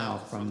down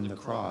now from the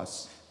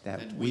cross,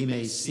 that we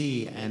may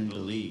see and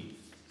believe.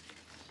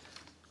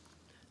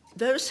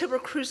 Those who were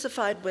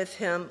crucified with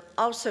him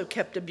also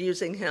kept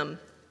abusing him.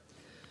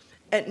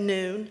 At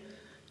noon,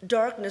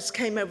 darkness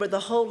came over the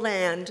whole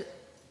land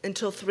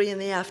until 3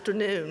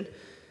 p.m,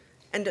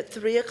 and at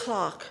 3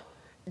 o'clock,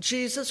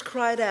 Jesus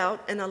cried out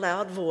in a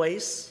loud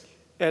voice,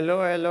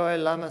 Eloi, Eloi,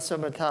 lama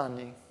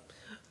sabachthani,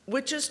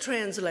 which is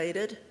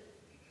translated,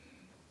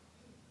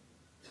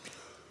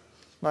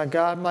 my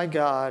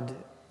God,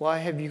 why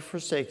have you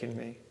forsaken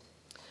me?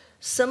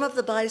 Some of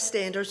the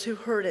bystanders who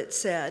heard it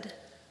said,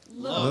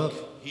 Look,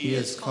 he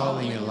is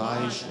calling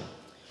Elijah.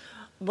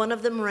 One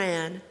of them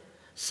ran,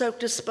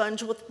 soaked a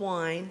sponge with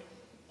wine,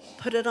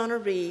 put it on a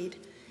reed,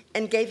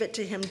 and gave it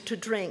to him to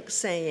drink,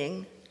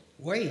 saying,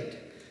 "Wait,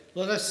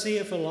 let us see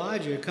if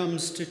Elijah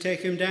comes to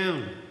take him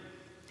down."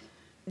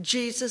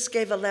 Jesus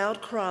gave a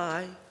loud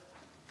cry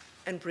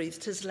and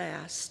breathed his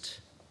last.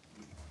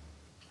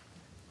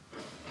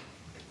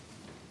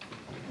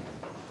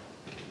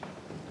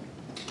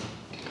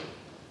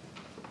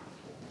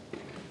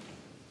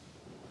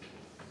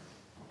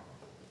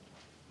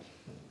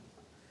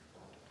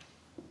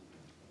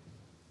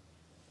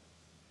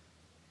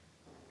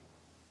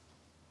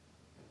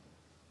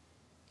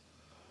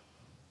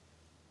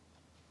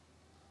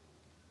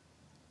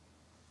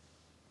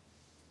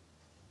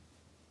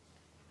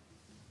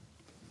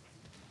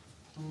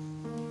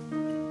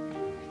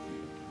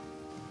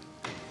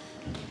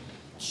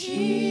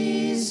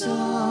 Jesus,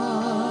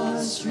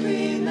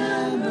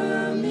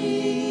 remember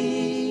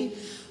me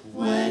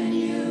when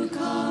you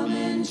come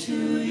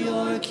into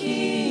your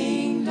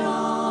kingdom.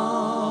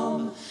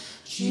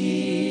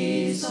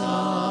 Jesus,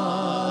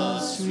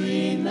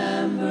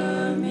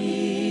 remember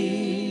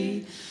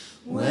me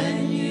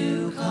when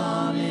you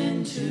come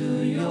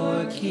into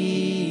your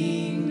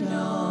kingdom.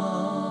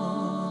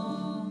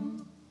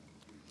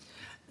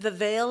 The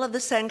veil of the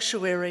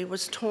sanctuary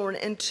was torn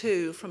in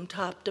two from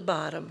top to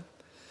bottom.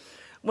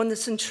 When the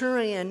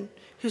centurion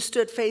who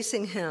stood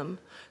facing him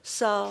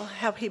saw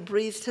how he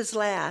breathed his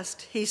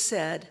last, he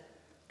said,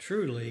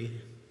 "Truly,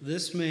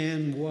 this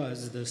man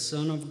was the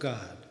Son of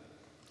God."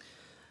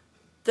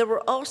 There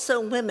were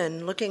also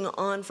women looking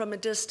on from a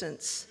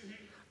distance.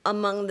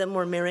 Among them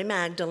were Mary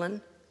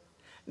Magdalene,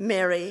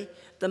 Mary,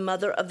 the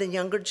mother of the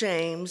younger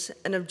James,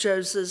 and of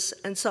Joseph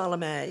and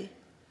Salome.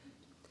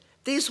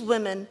 These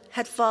women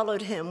had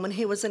followed him when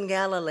he was in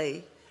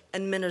Galilee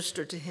and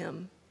ministered to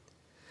him.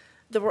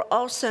 There were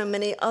also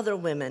many other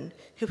women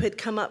who had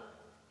come up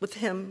with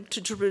him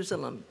to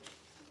Jerusalem.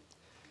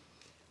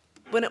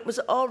 When it was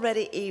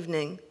already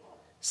evening,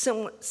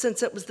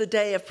 since it was the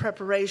day of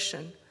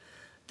preparation,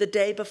 the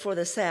day before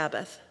the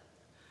Sabbath,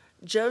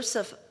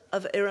 Joseph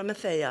of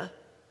Arimathea,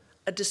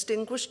 a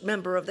distinguished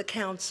member of the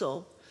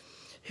council,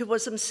 who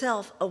was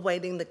himself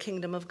awaiting the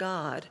kingdom of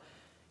God,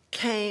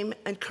 came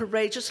and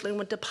courageously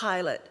went to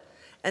Pilate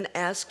and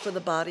asked for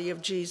the body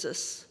of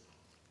Jesus.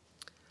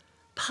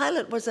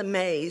 Pilate was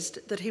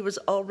amazed that he was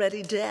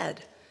already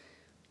dead.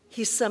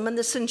 He summoned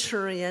the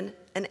centurion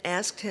and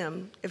asked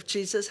him if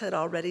Jesus had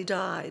already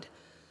died.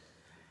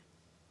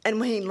 And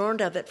when he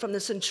learned of it from the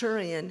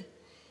centurion,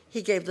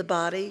 he gave the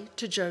body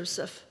to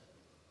Joseph.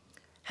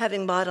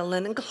 Having bought a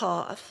linen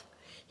cloth,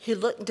 he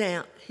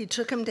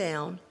took him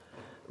down,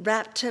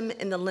 wrapped him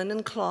in the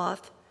linen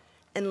cloth,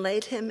 and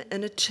laid him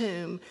in a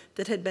tomb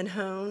that had been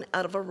hewn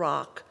out of a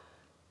rock.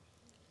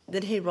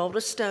 Then he rolled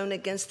a stone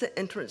against the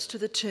entrance to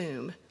the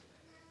tomb.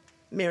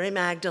 Mary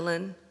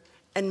Magdalene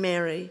and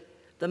Mary,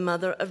 the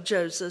mother of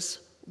Joseph,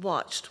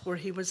 watched where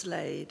he was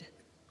laid.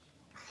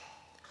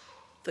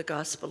 The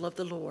Gospel of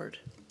the Lord.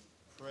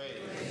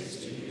 Praise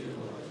to you,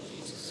 Lord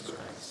Jesus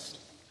Christ.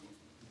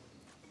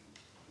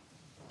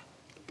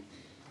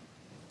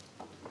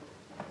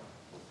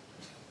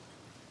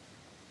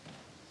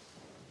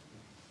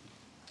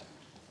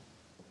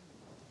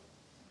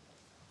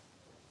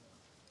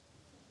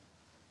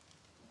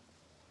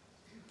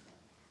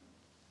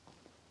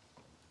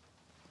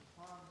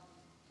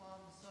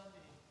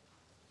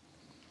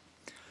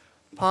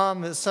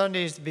 Palm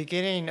Sunday is the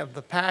beginning of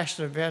the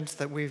Passion events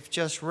that we've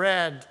just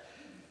read.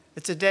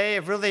 It's a day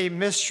of really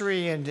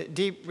mystery and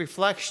deep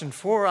reflection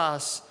for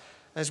us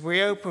as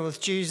we open with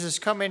Jesus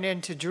coming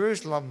into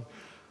Jerusalem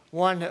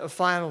one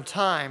final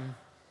time.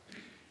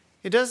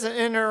 He doesn't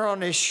enter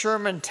on a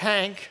Sherman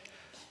tank,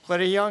 but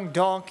a young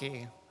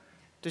donkey,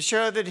 to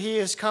show that he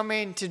is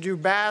coming to do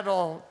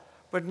battle,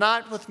 but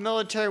not with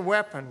military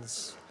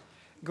weapons.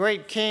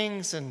 Great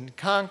kings and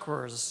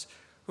conquerors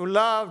who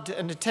loved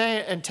and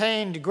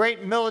attained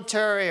great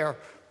military or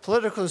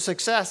political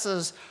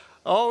successes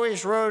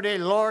always rode a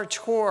large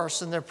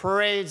horse in their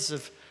parades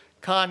of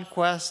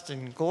conquest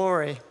and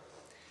glory.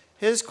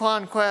 His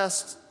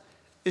conquest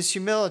is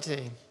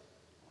humility.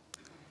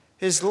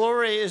 His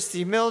glory is the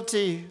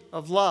humility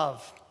of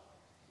love.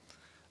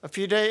 A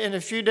few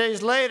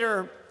days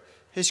later,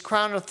 his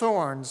crown of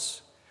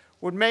thorns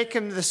would make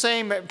him the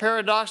same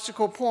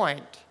paradoxical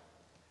point,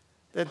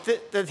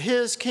 that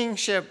his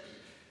kingship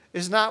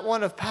is not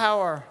one of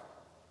power,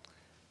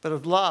 but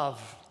of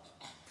love.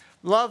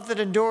 Love that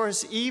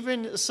endures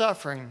even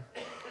suffering,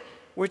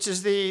 which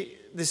is the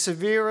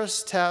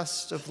severest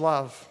test of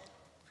love.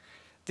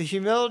 The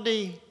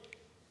humility,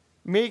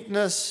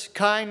 meekness,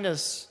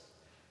 kindness,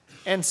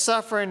 and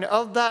suffering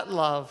of that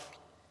love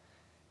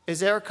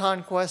is our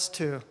conquest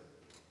too.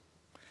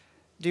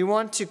 Do you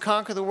want to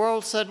conquer the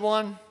world, said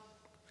one?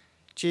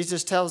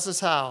 Jesus tells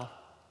us how.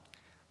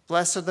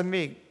 Blessed are the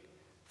meek,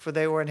 for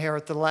they will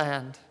inherit the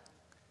land.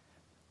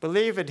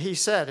 Believe it, he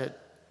said it,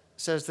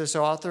 says this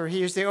author.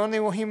 He is the only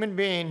human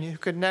being who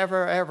could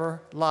never,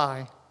 ever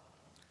lie.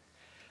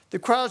 The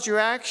crowd's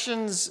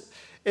reactions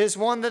is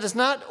one that is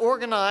not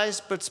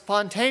organized but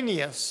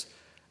spontaneous,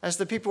 as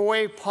the people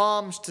wave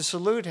palms to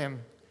salute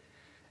him.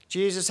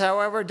 Jesus,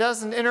 however,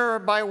 doesn't enter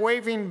by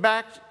waving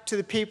back to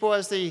the people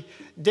as the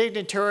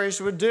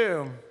dignitaries would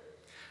do.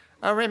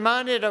 I'm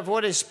reminded of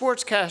what a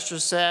sportscaster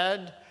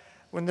said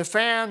when the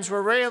fans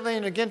were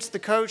railing against the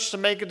coach to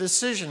make a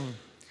decision.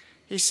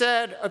 He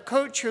said, "A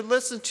coach who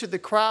listens to the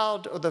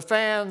crowd or the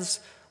fans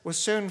will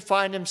soon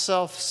find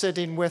himself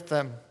sitting with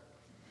them."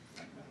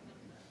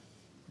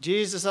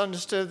 Jesus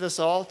understood this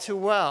all too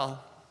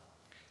well.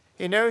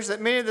 He knows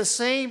that many of the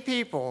same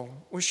people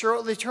will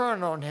shortly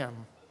turn on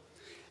him.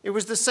 It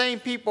was the same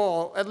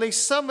people, at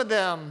least some of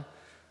them,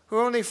 who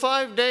only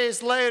 5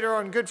 days later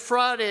on Good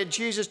Friday at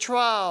Jesus'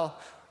 trial,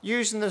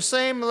 using the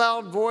same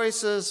loud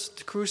voices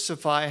to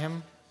crucify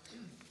him.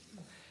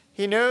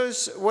 He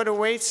knows what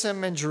awaits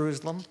him in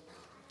Jerusalem,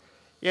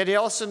 yet he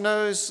also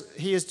knows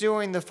he is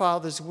doing the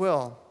Father's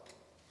will.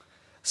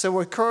 So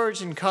with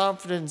courage and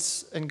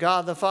confidence in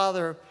God the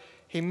Father,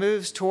 he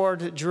moves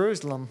toward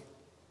Jerusalem.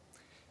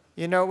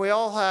 You know, we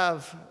all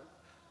have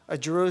a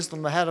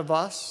Jerusalem ahead of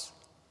us.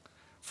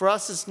 For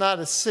us, it's not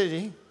a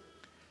city,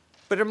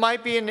 but it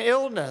might be an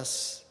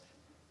illness,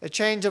 a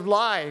change of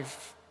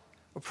life,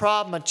 a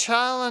problem, a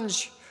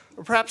challenge,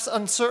 or perhaps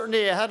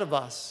uncertainty ahead of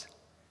us.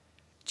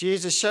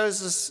 Jesus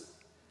shows us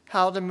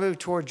how to move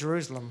toward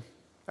Jerusalem,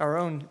 our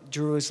own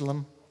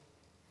Jerusalem.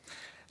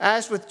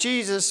 As with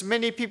Jesus,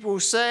 many people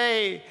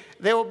say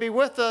they will be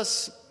with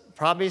us,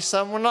 probably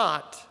some will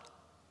not.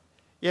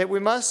 Yet we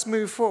must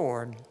move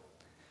forward,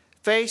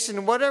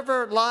 facing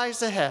whatever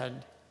lies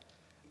ahead,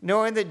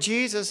 knowing that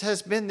Jesus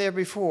has been there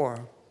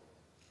before.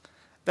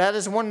 That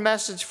is one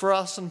message for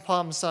us on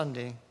Palm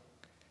Sunday.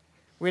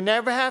 We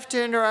never have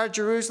to enter our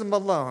Jerusalem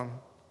alone.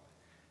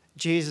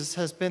 Jesus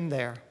has been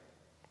there.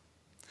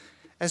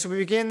 As we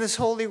begin this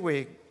Holy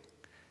Week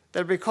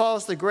that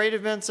recalls the great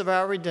events of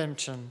our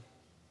redemption,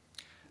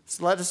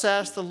 so let us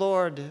ask the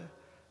Lord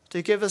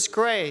to give us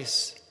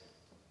grace,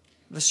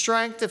 the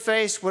strength to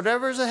face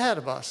whatever is ahead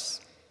of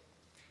us.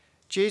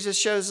 Jesus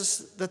shows us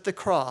that the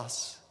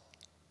cross,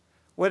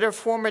 whatever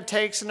form it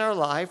takes in our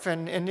life,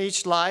 and in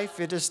each life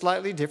it is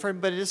slightly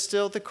different, but it is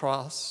still the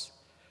cross,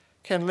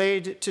 can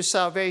lead to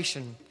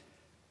salvation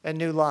and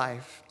new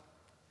life.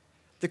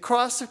 The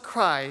cross of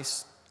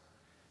Christ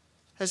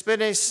has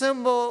been a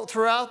symbol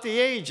throughout the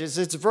ages.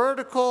 Its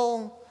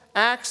vertical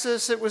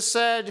axis, it was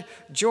said,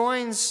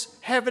 joins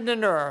heaven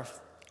and earth.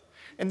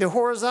 And the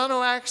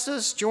horizontal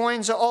axis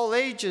joins all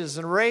ages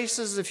and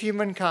races of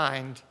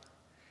humankind.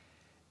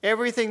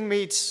 Everything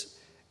meets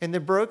in the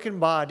broken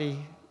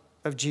body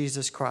of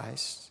Jesus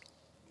Christ.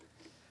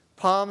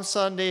 Palm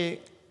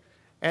Sunday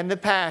and the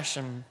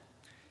Passion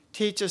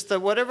teach us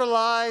that whatever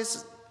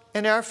lies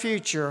in our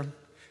future,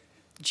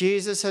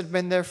 Jesus had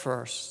been there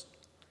first.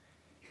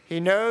 He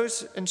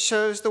knows and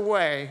shows the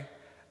way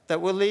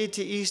that will lead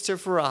to Easter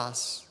for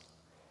us.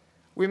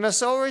 We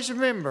must always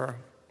remember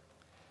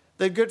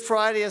that Good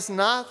Friday is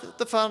not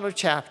the final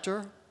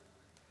chapter,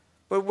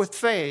 but with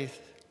faith,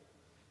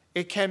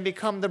 it can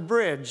become the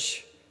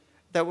bridge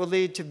that will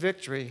lead to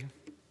victory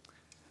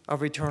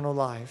of eternal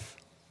life.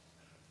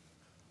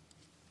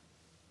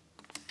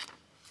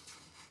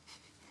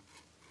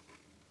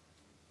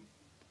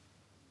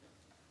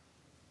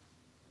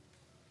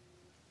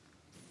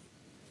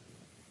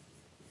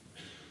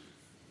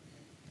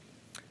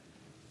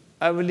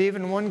 I believe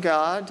in one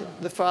God,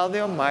 the Father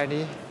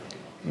Almighty,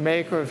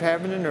 maker of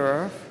heaven and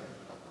earth,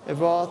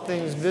 of all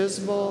things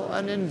visible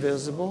and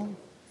invisible.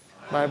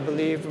 I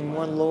believe in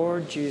one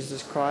Lord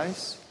Jesus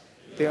Christ,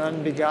 the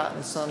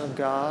unbegotten Son of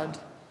God,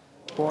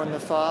 born the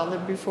Father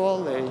before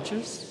all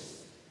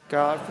ages,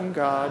 God from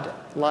God,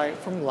 light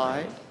from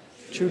light,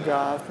 true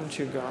God from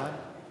true God,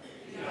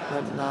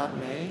 but not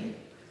made,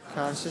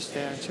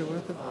 consubstantial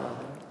with the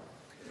Father.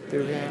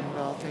 Through him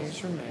all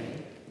things were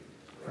made,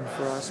 and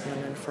for us men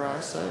and for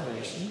our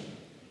salvation,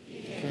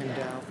 he came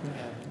down from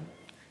heaven,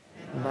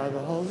 and by the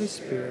Holy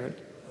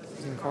Spirit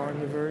was incarnate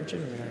of the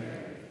Virgin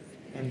Mary,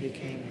 and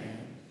became man.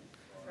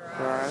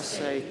 For our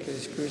sake he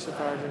was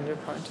crucified under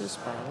Pontius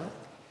Pilate.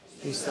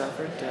 He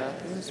suffered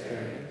death and was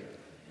buried,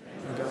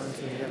 and going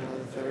to him on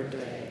the third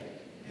day,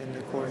 in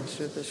accordance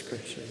with the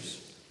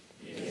Scriptures.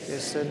 He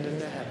ascended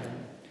into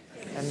heaven,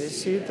 and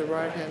is seated at the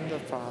right hand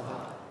of the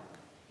Father.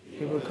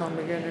 He will come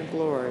again in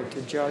glory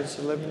to judge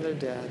the living and the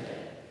dead,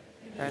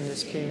 and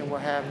his kingdom will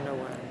have no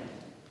end.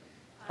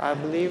 I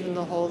believe in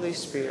the Holy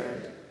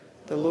Spirit,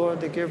 the Lord,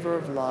 the giver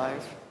of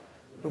life,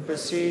 who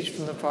proceeds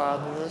from the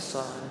Father and the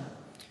Son,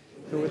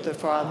 who with the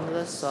Father and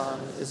the Son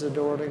is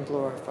adored and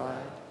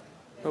glorified,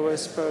 who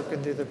has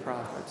spoken through the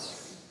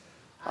prophets.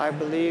 I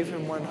believe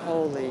in one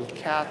holy,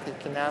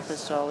 Catholic, and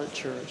Apostolic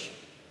Church.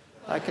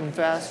 I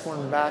confess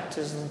one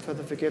baptism for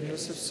the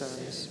forgiveness of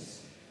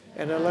sins,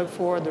 and I look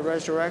forward to the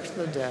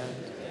resurrection of the dead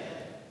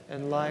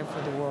and life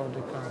of the world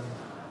to come.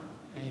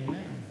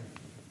 Amen.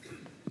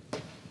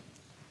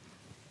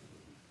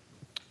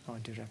 I'll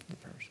do it after the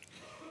verse.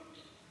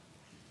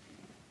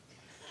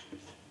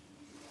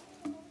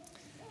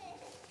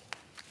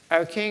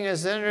 Our King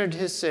has entered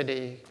his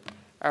city.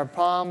 Our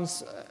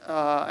palms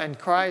and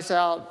cries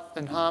out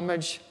in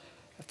homage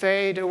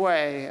fade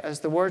away as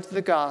the words of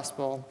the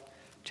gospel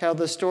tell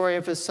the story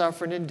of his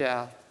suffering and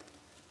death,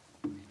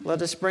 let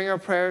us bring our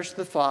prayers to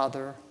the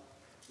Father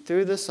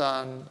through the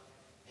Son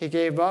he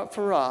gave up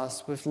for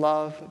us with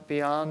love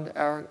beyond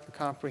our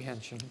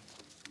comprehension.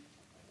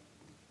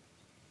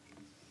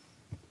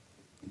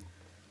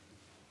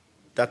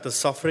 That the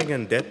suffering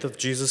and death of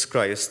Jesus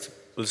Christ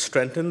will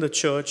strengthen the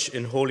church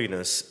in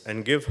holiness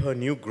and give her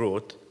new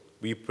growth,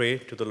 we pray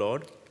to the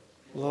Lord.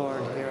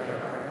 Lord, hear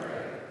our prayer.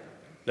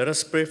 Let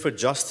us pray for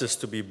justice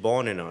to be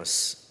born in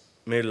us.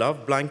 May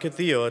love blanket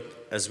the earth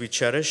as we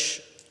cherish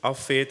our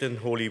faith in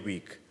Holy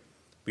Week.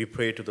 We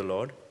pray to the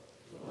Lord.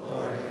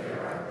 Lord, hear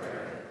our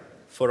prayer.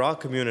 For our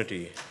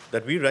community,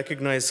 that we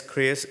recognize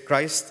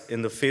Christ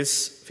in the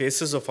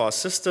faces of our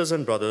sisters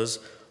and brothers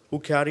who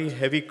carry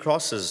heavy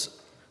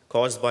crosses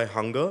caused by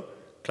hunger,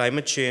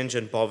 climate change,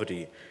 and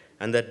poverty,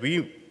 and that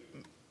we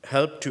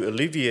help to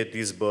alleviate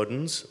these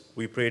burdens,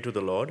 we pray to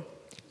the Lord.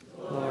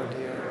 Lord,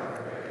 hear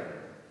our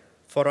prayer.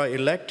 For our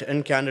elect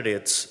and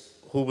candidates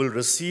who will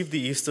receive the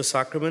Easter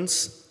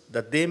sacraments,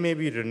 that they may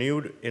be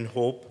renewed in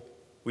hope,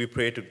 we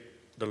pray to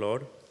the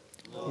Lord.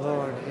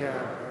 Lord, hear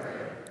our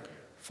prayer.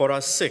 For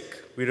our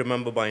sick, we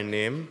remember by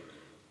name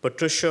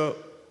Patricia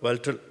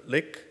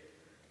Welterlick,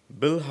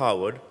 Bill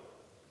Howard,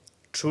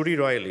 Trudy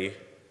Riley,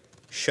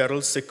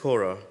 Cheryl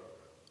Sikora,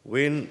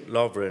 Wayne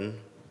Lovren,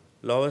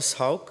 Lois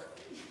Hauk,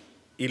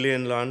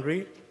 Elaine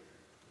Landry,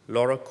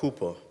 Laura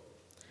Cooper.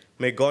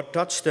 May God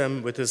touch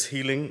them with his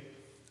healing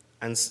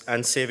and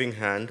saving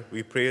hand,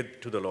 we pray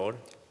to the Lord.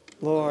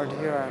 Lord,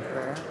 hear our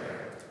prayer.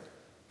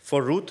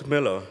 For Ruth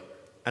Miller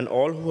and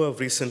all who have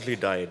recently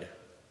died,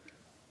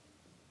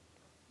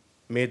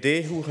 may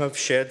they who have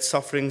shared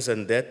sufferings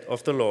and death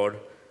of the Lord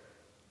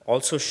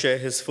also share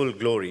his full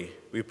glory,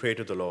 we pray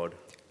to the Lord.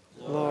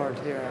 Lord,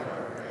 hear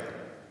our prayer.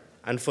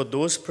 And for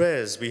those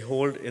prayers we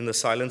hold in the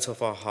silence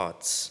of our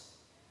hearts,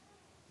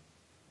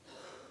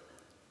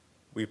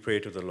 we pray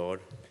to the Lord.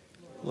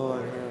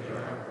 Lord, hear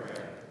our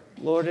prayer.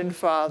 Lord and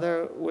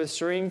Father, with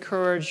serene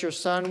courage your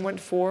Son went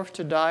forth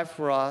to die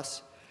for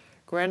us.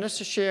 Grant us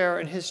to share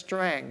in his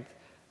strength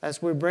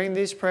as we bring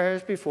these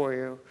prayers before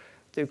you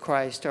through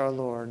Christ our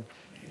Lord.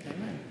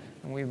 Amen.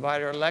 And we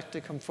invite our elect to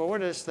come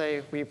forward as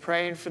we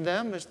praying for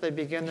them as they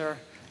begin their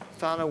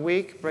final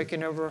week,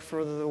 breaking over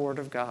further the Word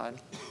of God.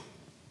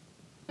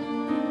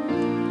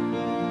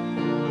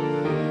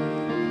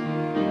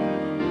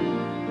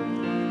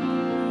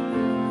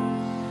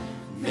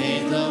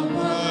 May the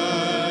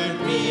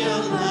word be a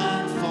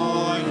lamp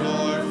for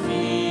your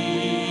feet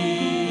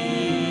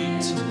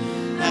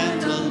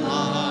and a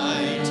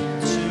light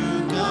to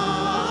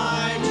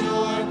guide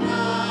your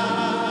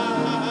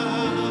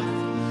path.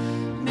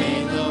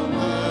 May the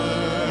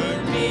word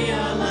be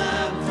a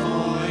lamp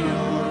for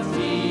your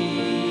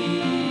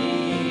feet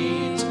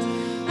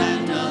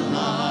and a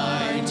light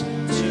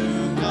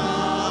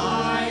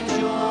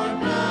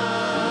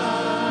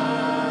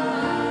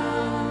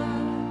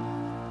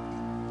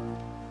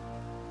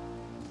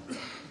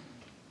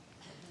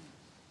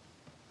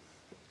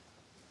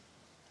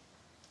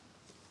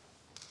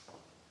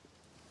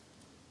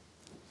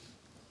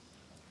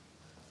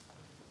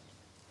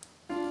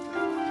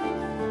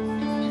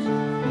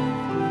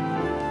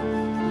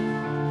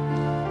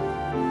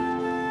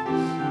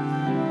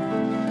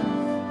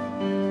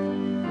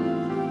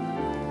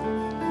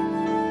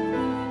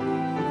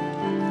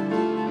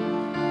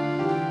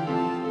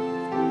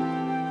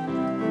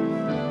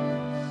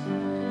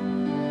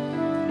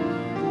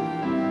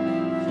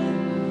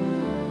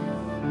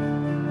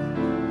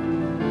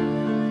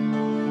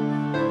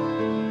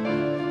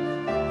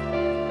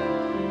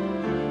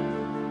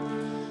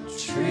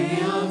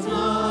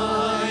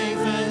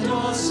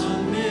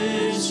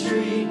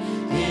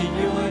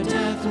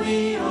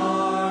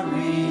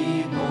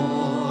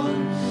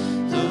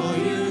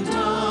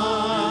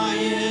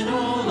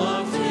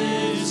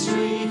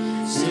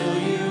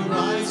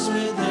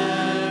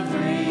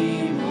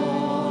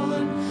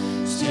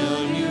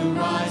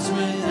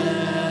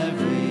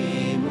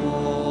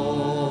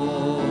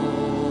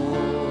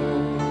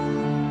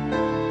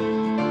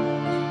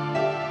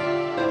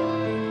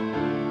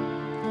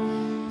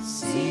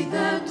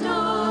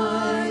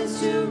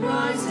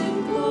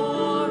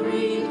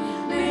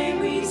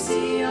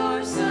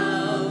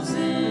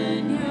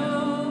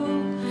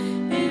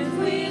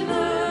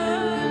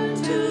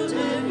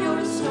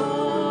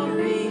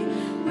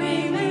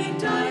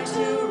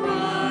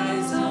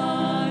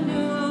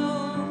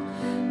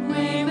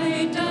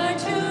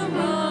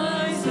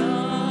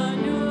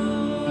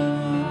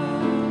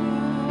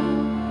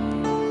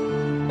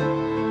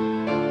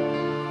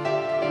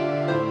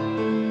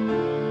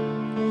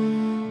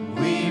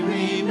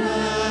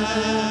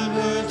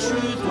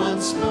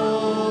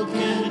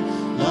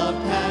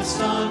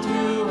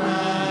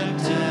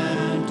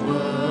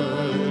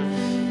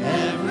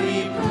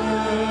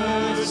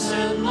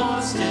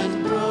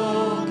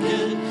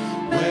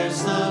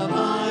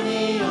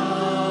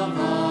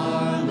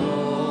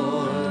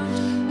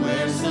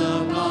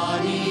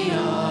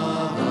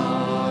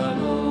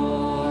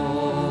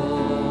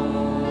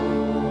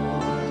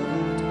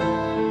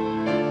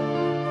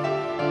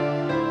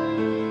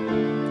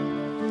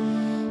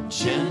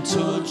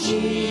Gentle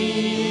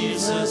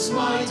Jesus,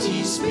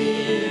 mighty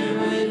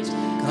Spirit,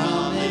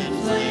 come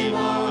and flame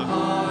our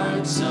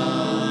hearts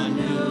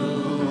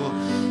anew.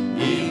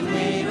 Be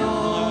made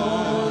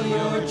all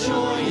your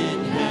joy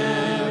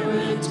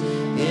inherent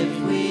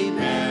if we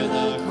bear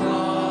the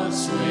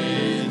cross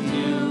with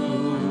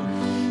you.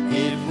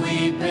 If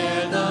we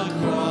bear the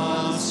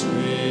cross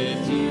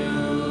with you.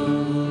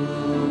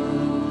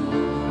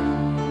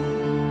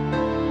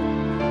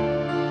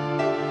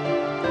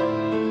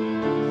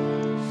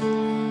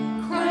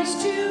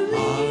 Christ, you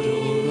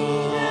lead,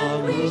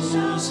 and we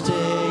shall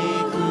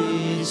Stay,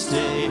 Christ,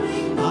 stay.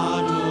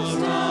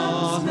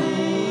 Adoramus,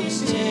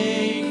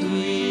 take,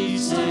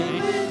 Christ, stay.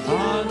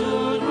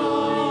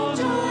 Adoramus,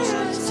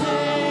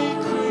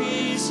 take,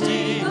 Christ,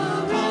 stay.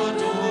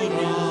 Adoramus,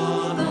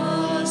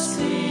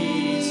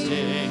 Christ,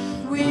 stay.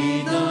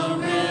 We the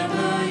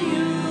river,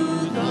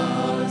 you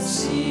the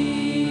sea.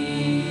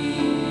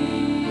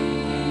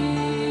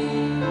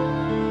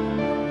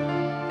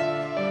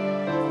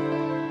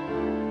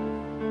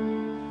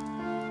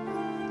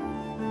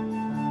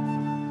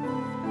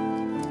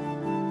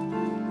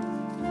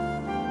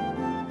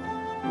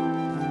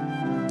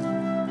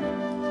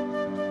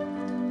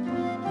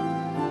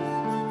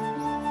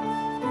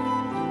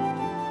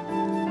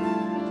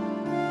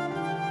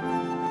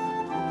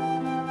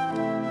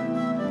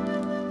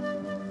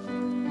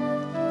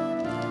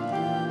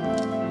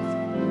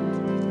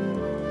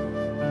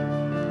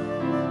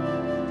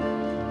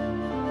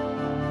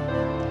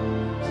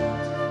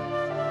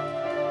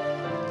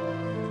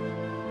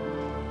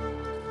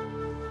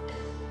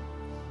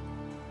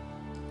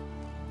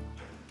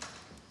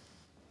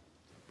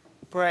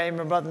 Pray,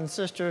 my brothers and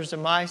sisters, that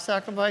my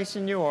sacrifice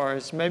and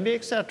yours may be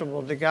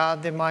acceptable to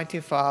God, the mighty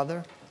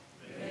Father.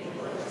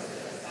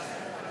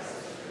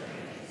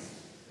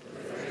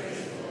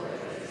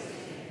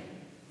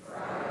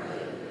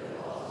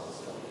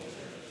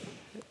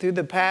 Through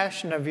the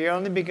passion of your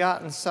only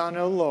begotten Son,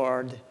 O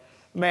Lord,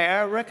 may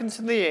our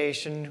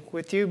reconciliation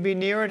with you be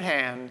near at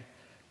hand,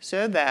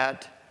 so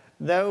that,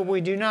 though we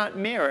do not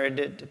merit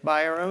it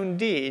by our own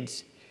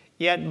deeds,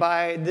 yet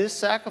by this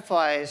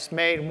sacrifice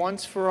made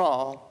once for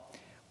all,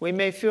 we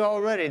may feel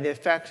already the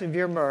effects of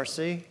your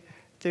mercy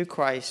through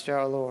Christ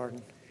our Lord.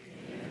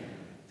 Amen.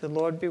 The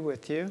Lord be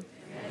with you. And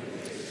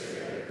with your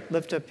spirit.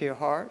 Lift up your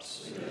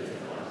hearts.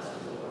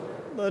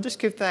 Let us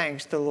give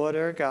thanks to the Lord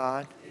our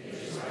God.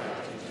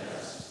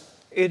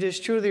 It is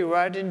truly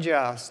right and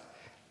just,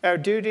 our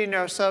duty and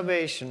our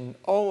salvation,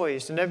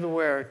 always and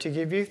everywhere to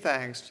give you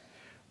thanks,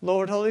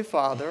 Lord, Holy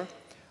Father,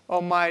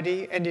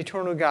 Almighty and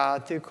eternal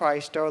God, through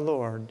Christ our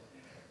Lord.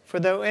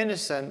 For though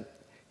innocent,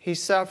 he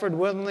suffered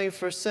willingly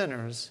for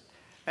sinners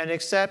and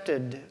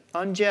accepted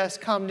unjust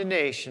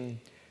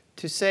condemnation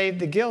to save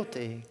the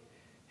guilty.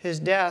 His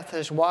death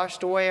has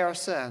washed away our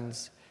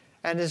sins,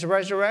 and his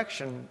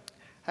resurrection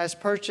has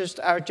purchased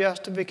our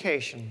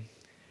justification.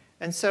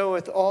 And so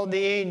with all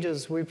the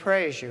angels we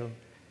praise you,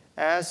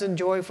 as in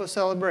joyful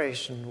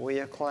celebration we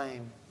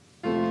acclaim.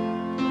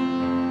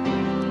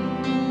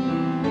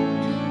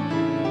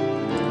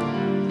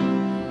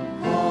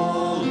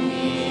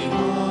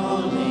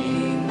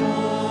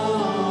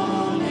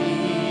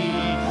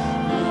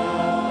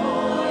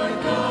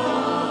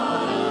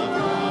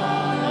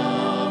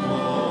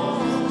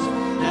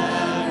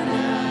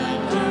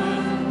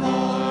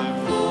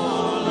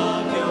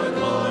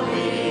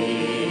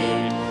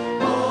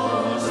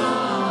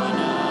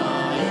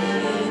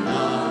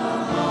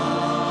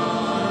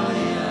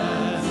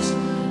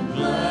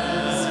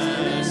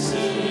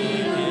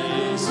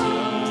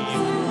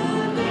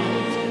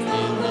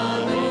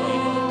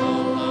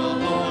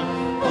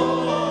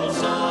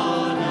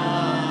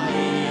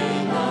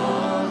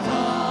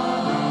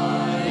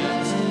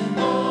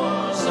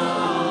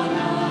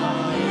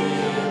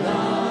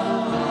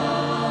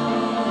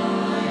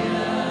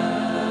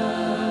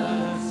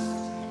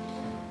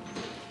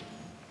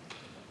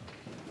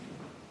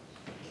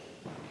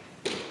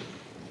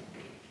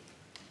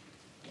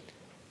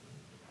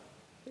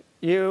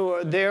 You,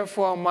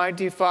 therefore,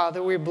 Almighty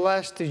Father, we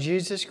bless through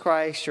Jesus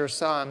Christ, your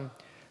Son,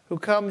 who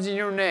comes in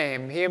your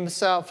name. He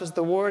himself is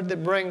the word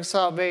that brings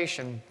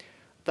salvation,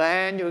 the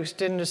hand you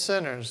extend to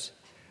sinners,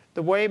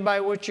 the way by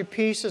which your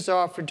peace is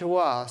offered to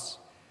us,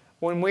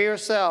 when we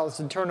ourselves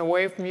had turned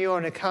away from you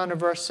on account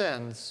of our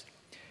sins.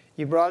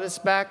 You brought us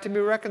back to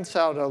be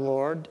reconciled, O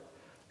Lord,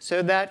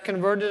 so that,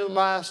 converted at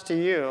last to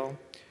you,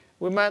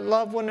 we might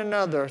love one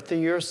another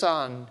through your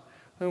Son,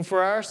 whom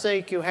for our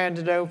sake you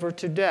handed over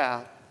to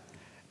death.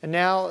 And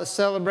now,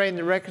 celebrating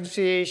the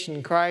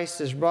reconciliation Christ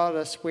has brought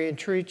us, we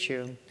entreat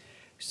you,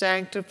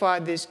 sanctify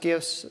these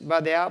gifts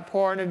by the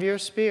outpouring of your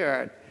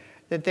Spirit,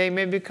 that they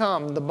may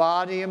become the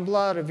body and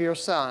blood of your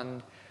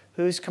Son,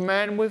 whose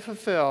command we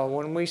fulfill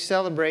when we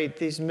celebrate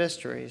these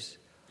mysteries.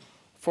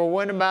 For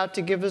when about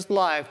to give his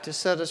life to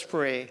set us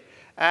free,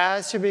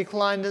 as he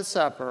reclined at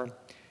supper,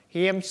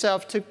 he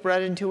himself took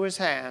bread into his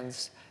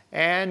hands,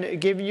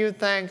 and giving you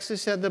thanks, he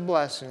said the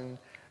blessing,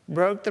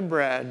 broke the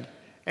bread,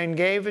 and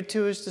gave it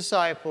to his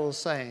disciples,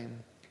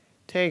 saying,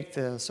 "Take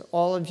this,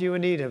 all of you,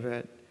 and eat of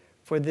it,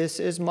 for this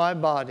is my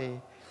body,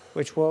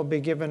 which will be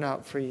given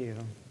up for you.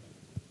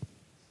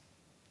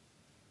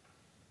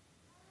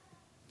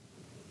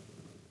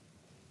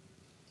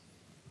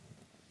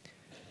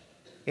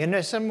 In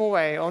a similar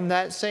way, on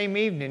that same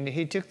evening,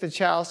 he took the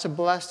chalice,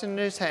 blessed in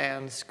his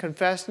hands,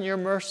 confessed in your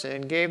mercy,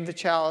 and gave the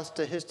chalice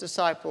to his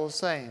disciples,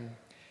 saying,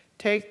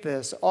 "Take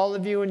this, all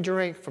of you, and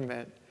drink from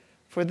it,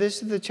 for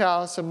this is the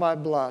chalice of my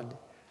blood,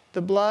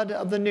 the blood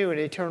of the new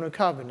and eternal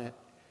covenant,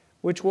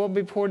 which will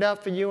be poured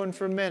out for you and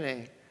for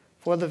many,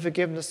 for the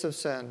forgiveness of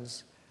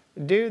sins.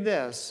 Do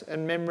this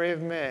in memory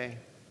of me."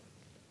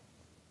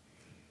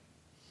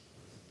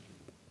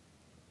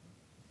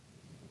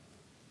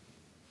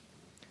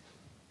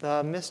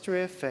 The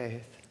mystery of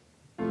faith.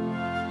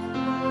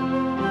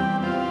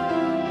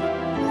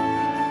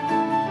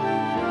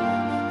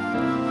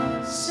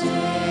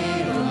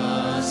 Save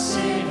us,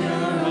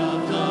 Savior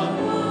of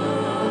the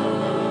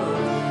world,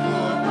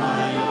 for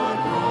by your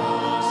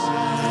cross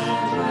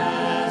and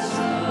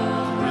resurrection,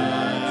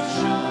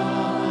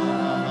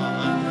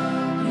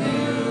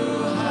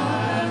 you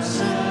have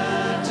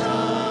set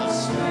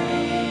us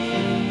free.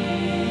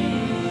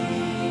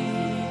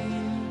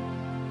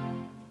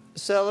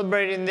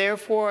 Celebrating,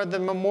 therefore, the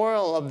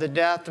memorial of the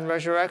death and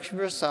resurrection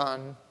of your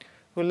Son,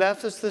 who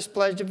left us this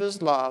pledge of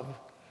his love,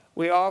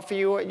 we offer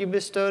you what you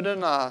bestowed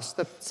on us,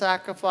 the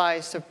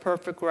sacrifice of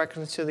perfect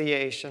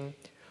reconciliation.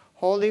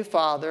 Holy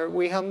Father,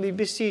 we humbly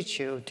beseech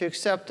you to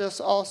accept us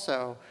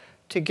also,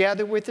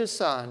 together with your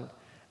Son,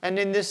 and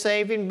in this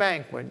saving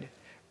banquet,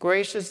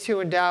 gracious to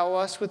endow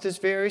us with his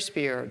very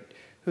Spirit,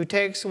 who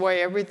takes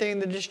away everything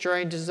that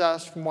estranges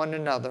us from one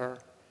another.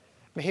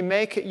 May he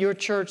make your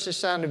church the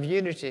sign of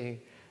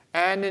unity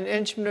and an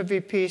instrument of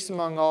your peace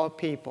among all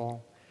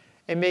people,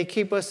 and may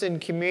keep us in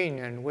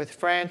communion with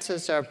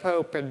Francis, our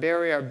Pope, and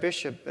Barry, our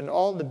Bishop, and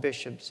all the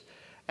bishops,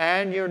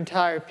 and your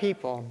entire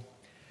people.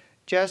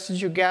 Just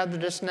as you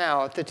gathered us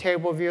now at the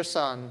table of your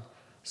Son,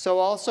 so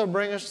also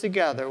bring us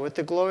together with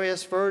the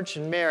glorious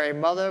Virgin Mary,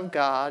 Mother of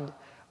God,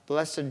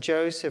 blessed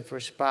Joseph, her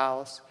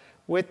spouse,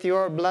 with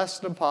your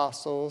blessed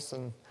apostles,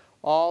 and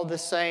all the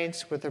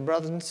saints with their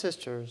brothers and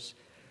sisters,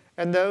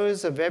 and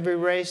those of every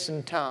race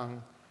and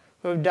tongue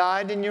who have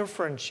died in your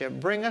friendship.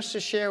 Bring us to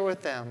share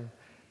with them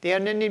the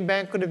unending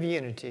banquet of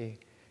unity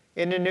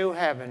in a new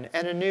heaven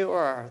and a new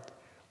earth,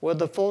 where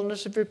the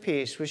fullness of your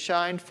peace will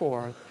shine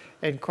forth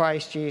in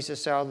Christ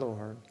Jesus our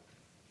Lord.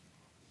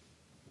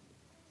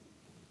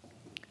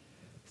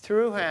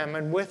 Through him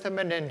and with him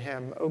and in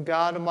him, O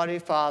God, Almighty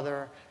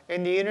Father,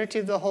 in the unity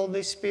of the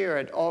Holy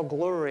Spirit, all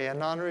glory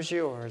and honor is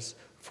yours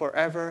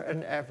forever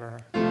and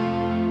ever.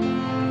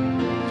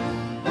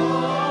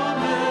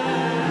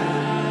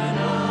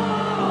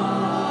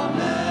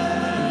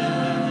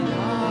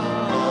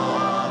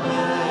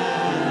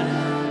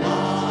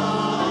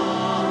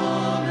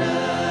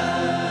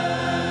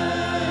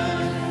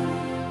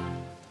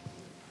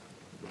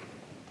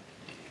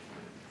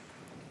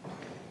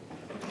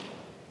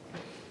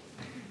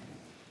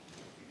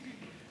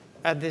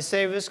 At the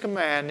Savior's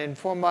command,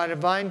 informed by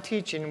divine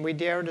teaching, we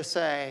dare to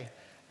say,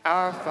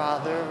 Our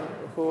Father,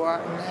 who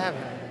art in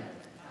heaven,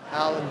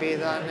 hallowed be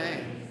thy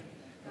name.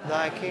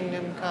 Thy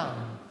kingdom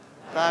come,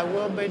 thy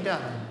will be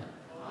done,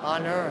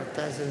 on earth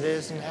as it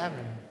is in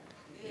heaven.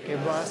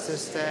 Give us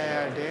this day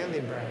our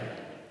daily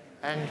bread,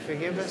 and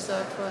forgive us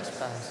our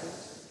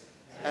trespasses,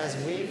 as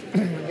we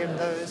forgive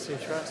those who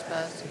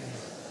trespass against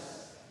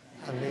us.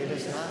 And lead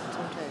us not into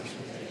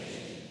temptation,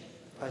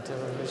 but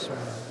deliver us from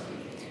evil.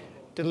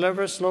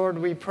 Deliver us, Lord,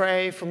 we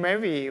pray, from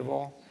every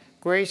evil.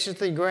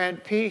 Graciously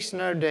grant peace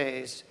in our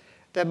days,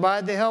 that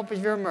by the help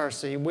of your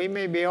mercy we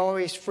may be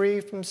always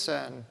free from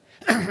sin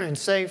and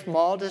safe from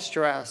all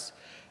distress,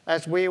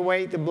 as we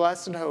await the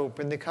blessed hope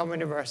and the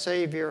coming of our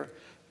Savior,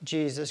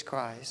 Jesus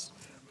Christ.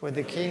 For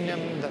the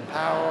kingdom, the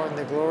power, and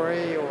the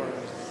glory are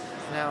yours,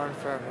 now and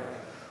forever.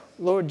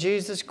 Lord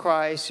Jesus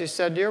Christ, who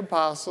said to your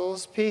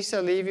apostles, Peace I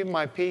leave you,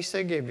 my peace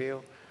I give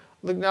you,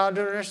 look not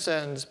on our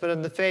sins, but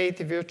on the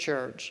faith of your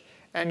church,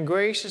 and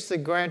graciously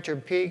grant her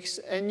peace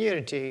and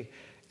unity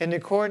in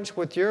accordance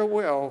with your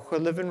will, who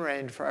live and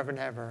reign forever and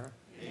ever.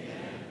 Amen.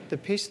 The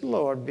peace of the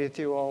Lord be with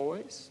you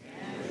always.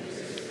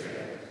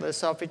 Let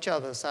us offer each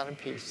other a sign of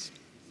peace.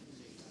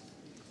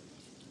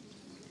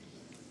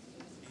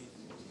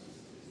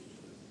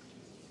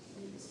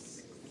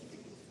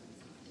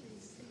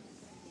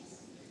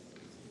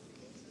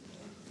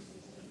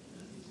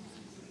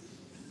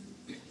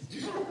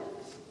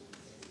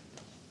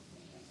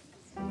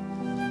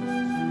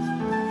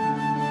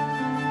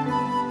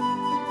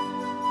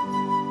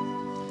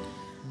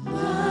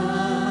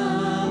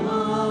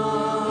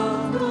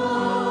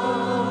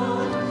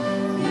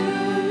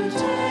 You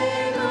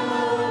take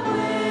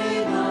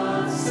away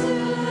the sin.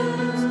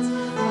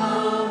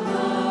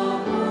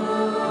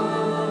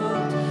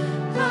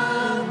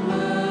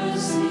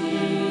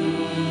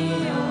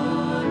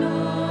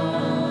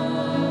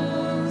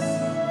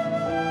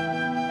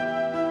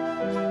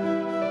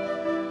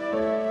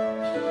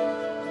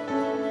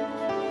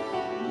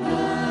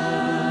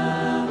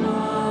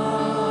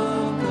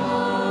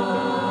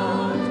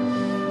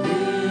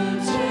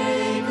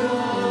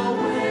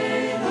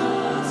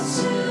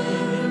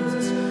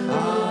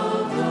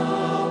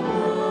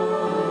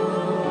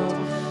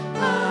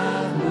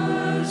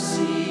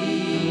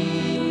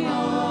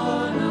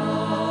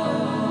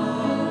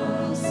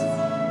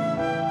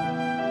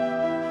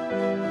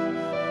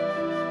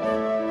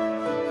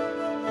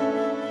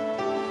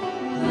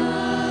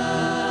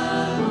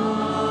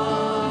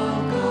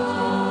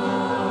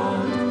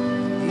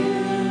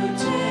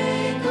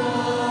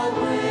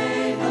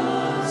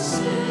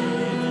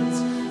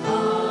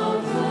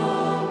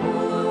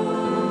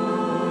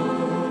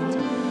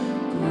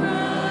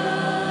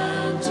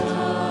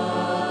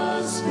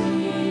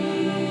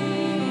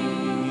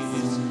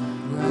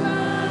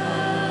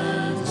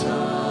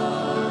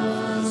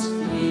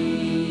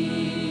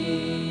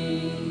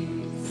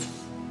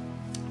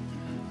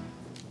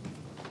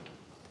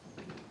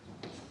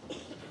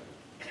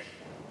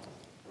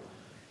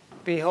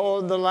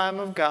 Behold the Lamb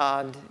of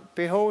God.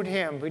 Behold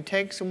him who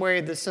takes away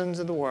the sins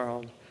of the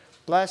world.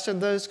 Blessed are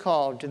those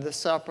called to the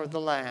supper of the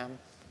Lamb.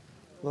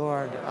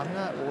 Lord, I'm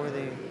not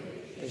worthy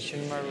that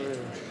you're my roof,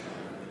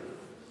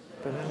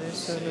 but in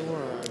this of the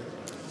world,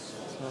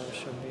 so it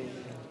shall be.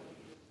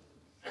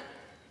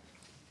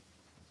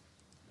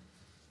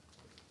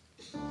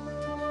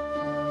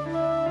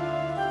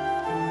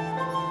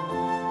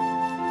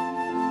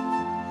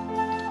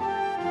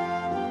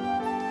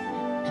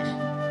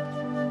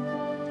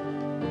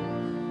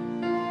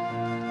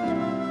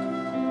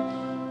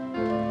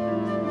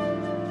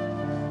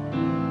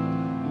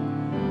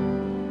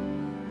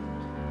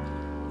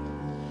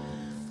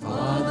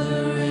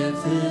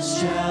 This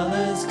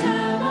chalice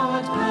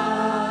cannot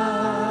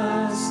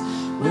pass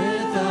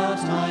without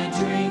my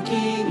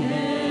drinking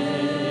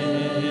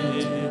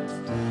it.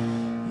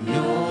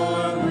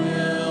 Your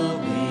will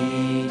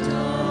be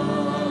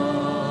done.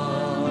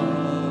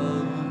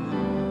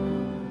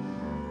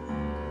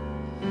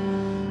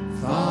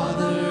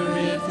 Father,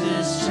 if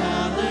this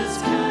chalice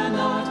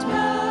cannot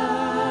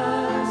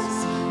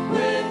pass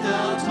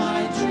without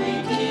my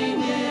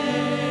drinking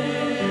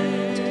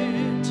it,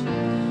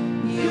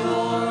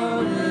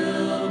 your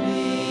will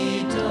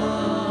be done.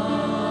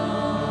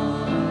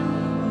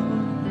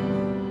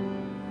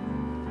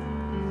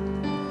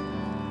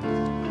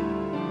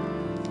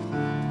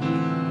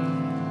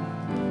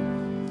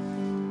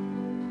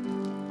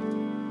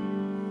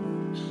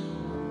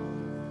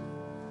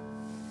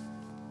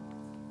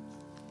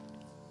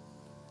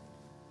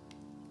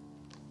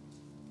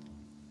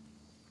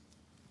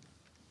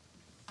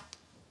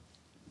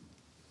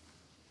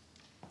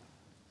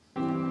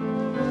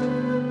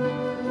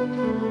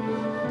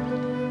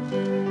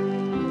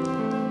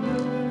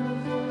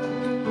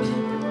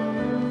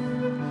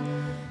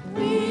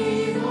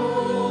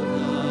 Behold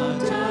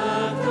the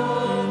death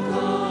of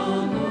the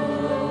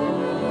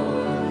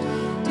Lord,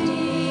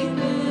 deep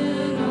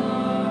in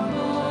our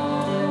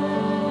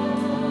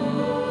hearts.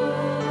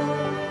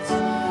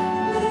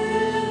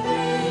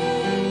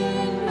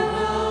 Living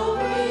now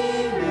we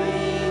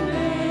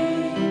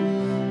remain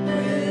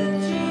with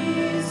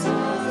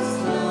Jesus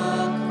the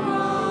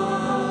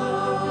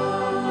Christ.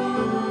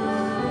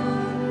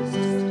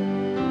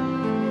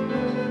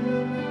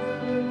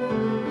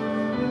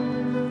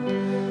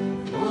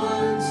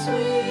 Once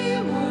we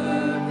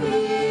were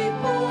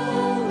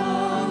people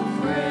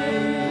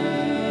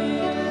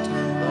afraid,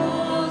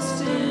 lost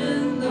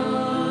in the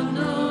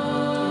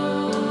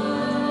night.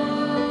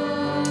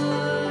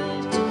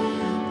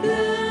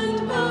 Then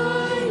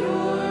by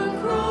your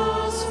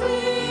cross we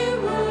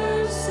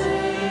were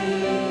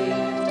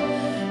saved.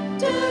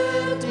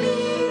 Dead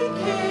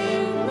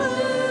became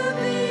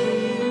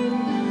living,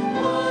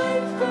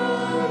 life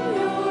from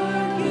your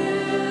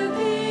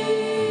giving.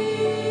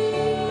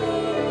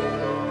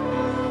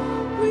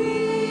 We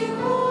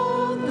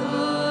hold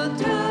the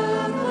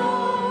death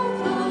of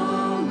the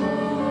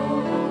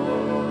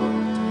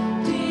Lord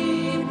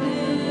deep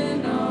in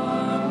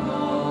our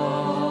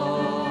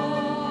hearts.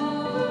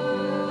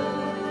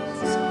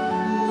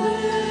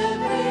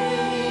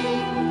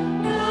 Living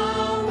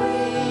now we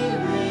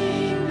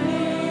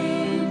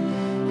remain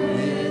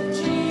with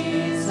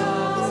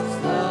Jesus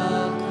the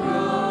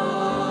Christ.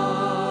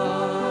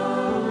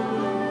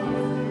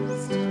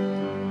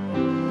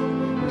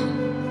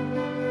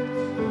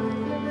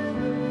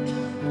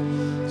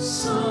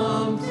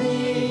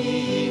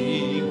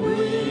 Something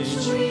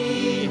which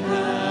we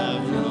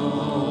have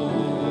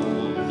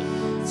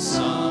known,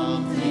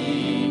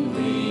 something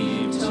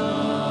we've touched,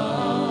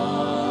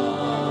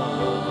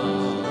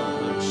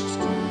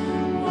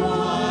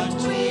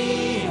 what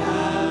we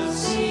have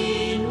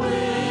seen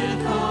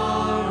with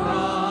our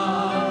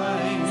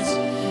eyes,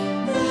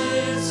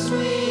 this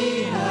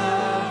we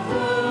have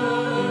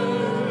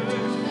heard,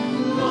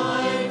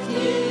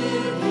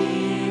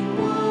 life-giving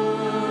word.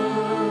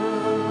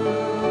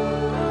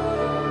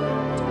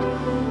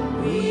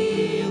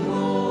 We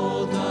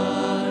hold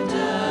the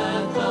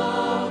death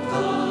of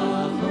the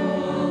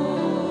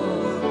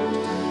Lord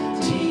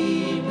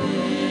deep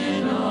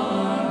in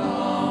our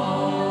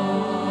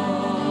hearts.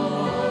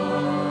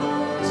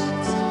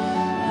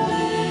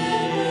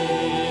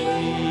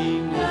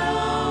 Living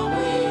now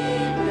we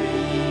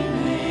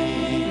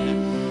remain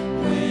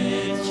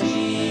with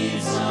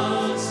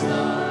Jesus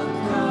the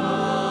Christ.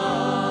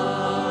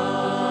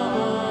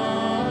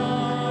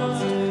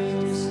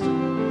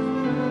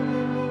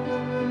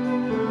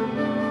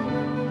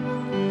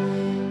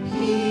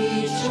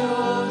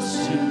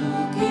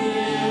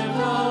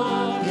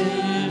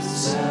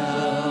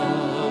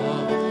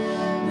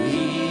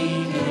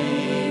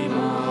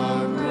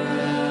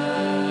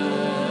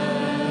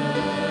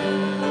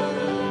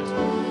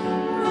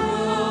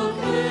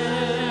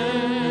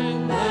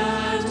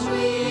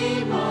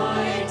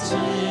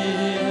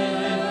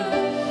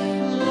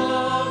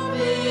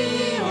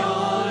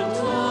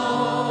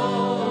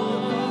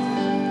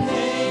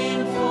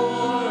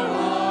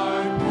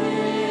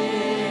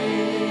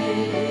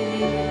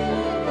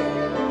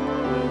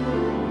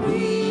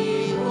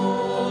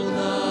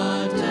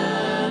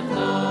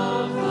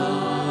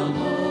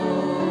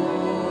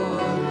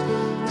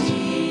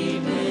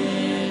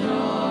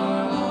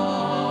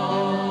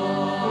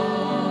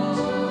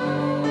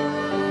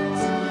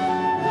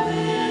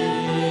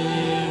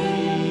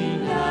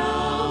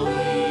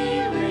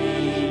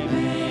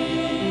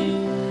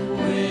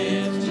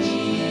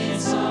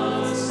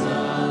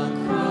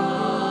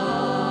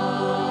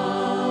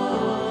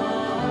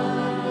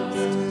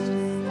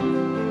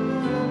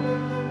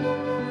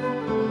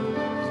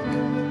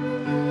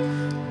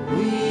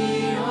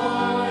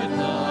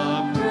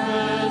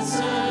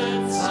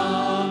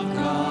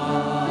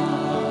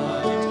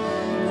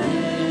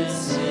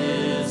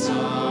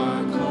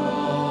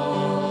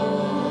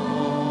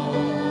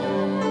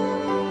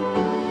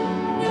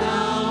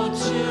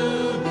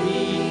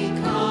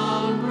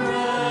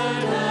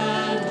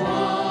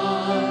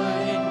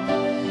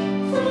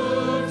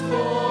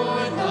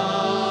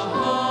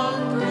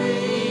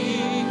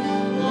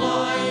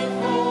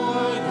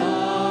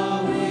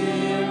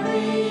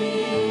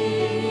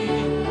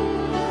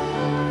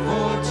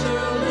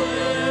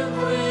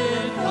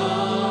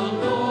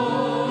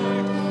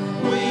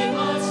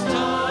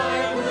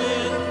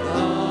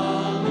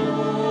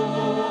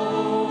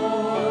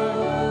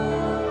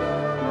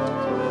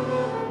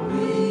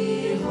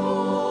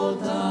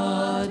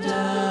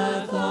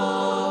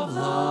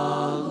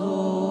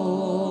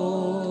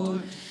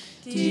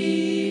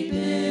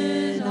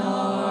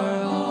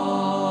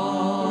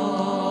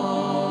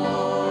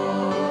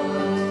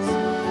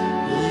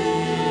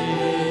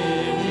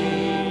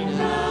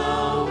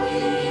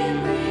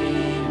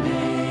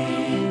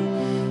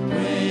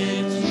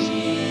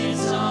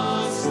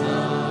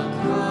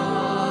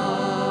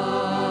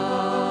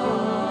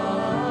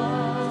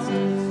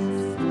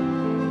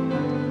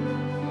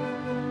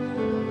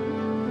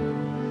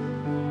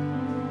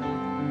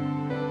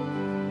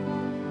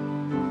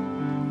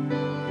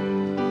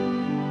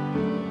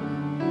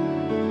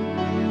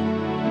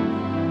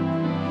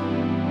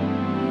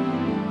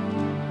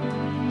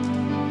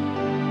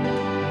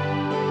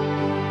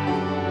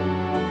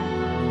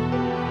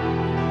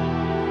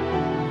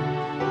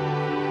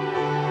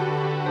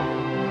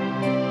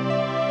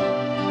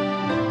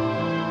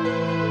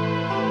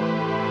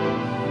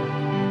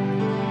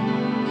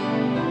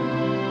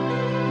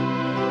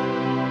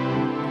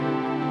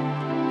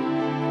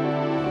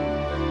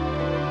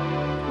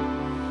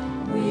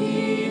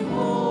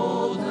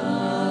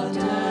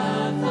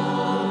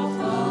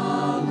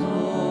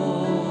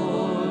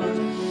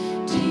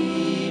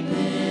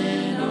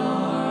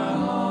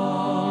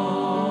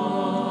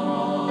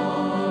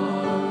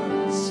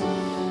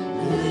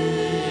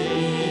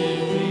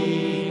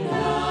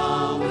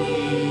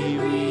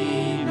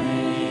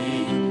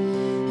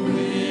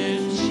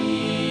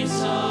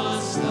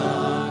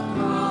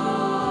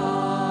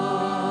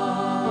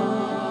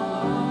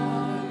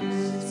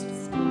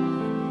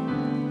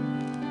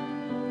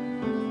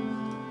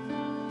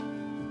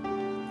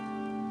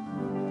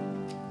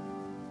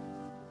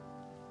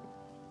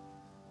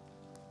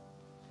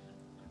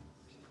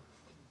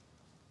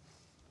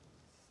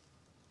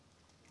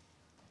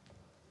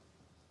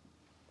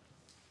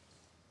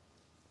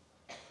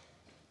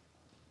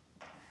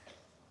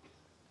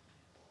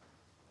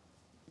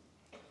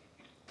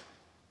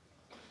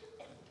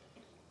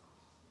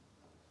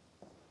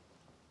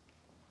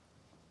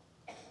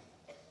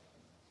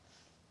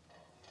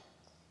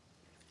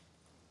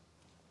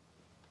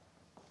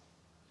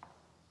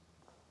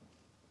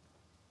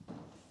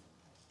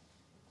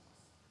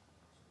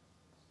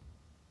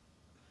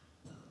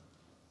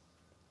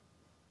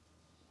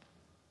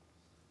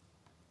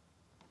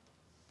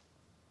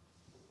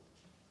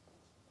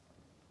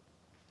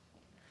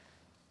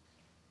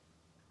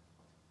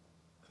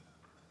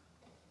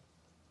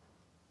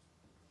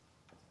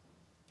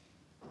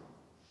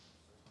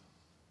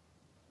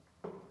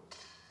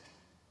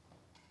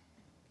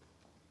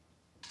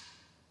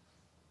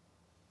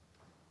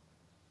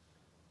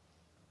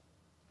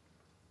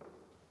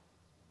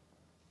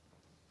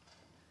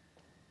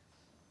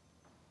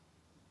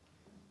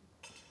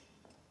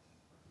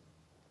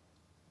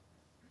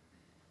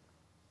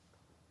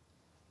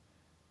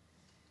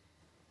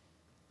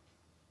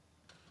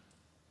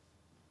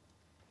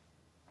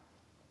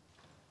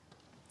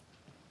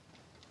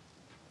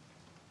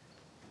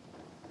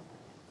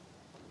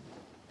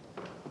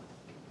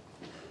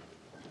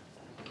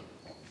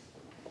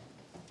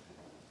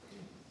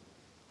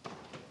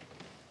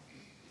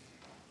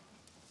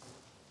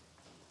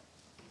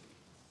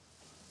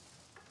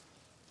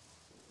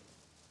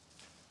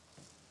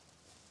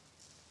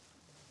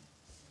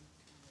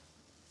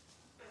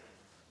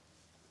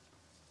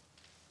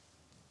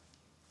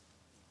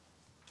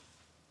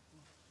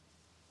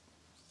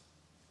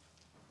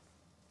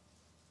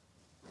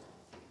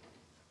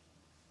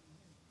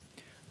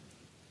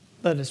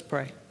 Let us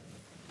pray.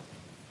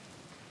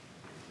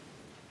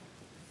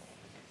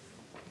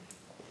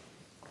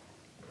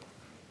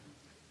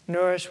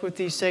 Nourished with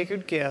these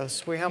sacred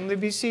gifts, we humbly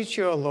beseech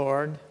you, O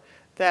Lord,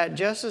 that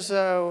just as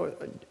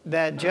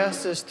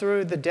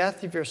through the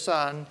death of your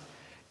Son,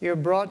 you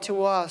have brought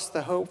to us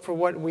the hope for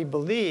what we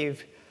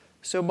believe,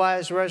 so by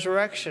his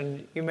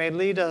resurrection you may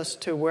lead us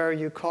to where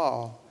you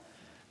call.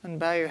 And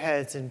bow your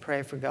heads and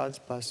pray for God's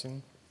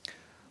blessing.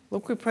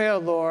 Look, we pray, O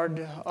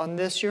Lord, on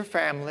this your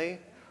family,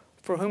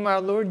 for whom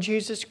our Lord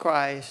Jesus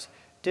Christ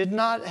did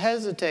not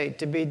hesitate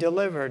to be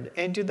delivered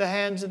into the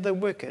hands of the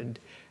wicked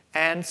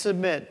and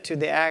submit to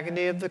the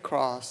agony of the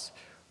cross,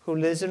 who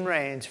lives and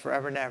reigns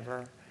forever and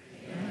ever.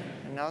 Amen.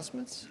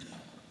 Announcements?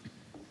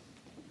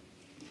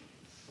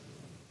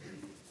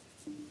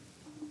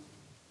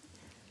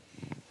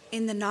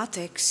 In the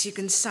narthex, you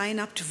can sign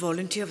up to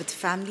volunteer with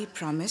Family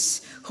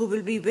Promise, who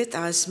will be with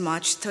us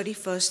March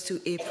 31st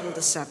to April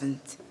the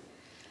 7th.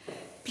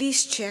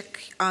 Please check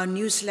our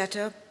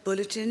newsletter,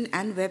 bulletin,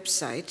 and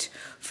website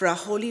for our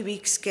Holy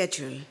Week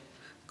schedule.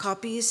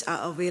 Copies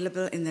are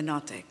available in the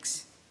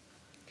narthex.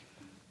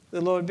 The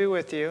Lord be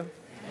with you.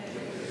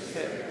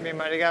 May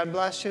mighty God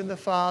bless you, the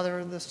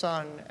Father, the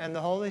Son, and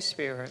the Holy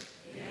Spirit.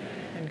 Amen.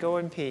 And go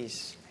in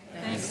peace.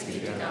 Thanks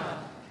be to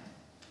God.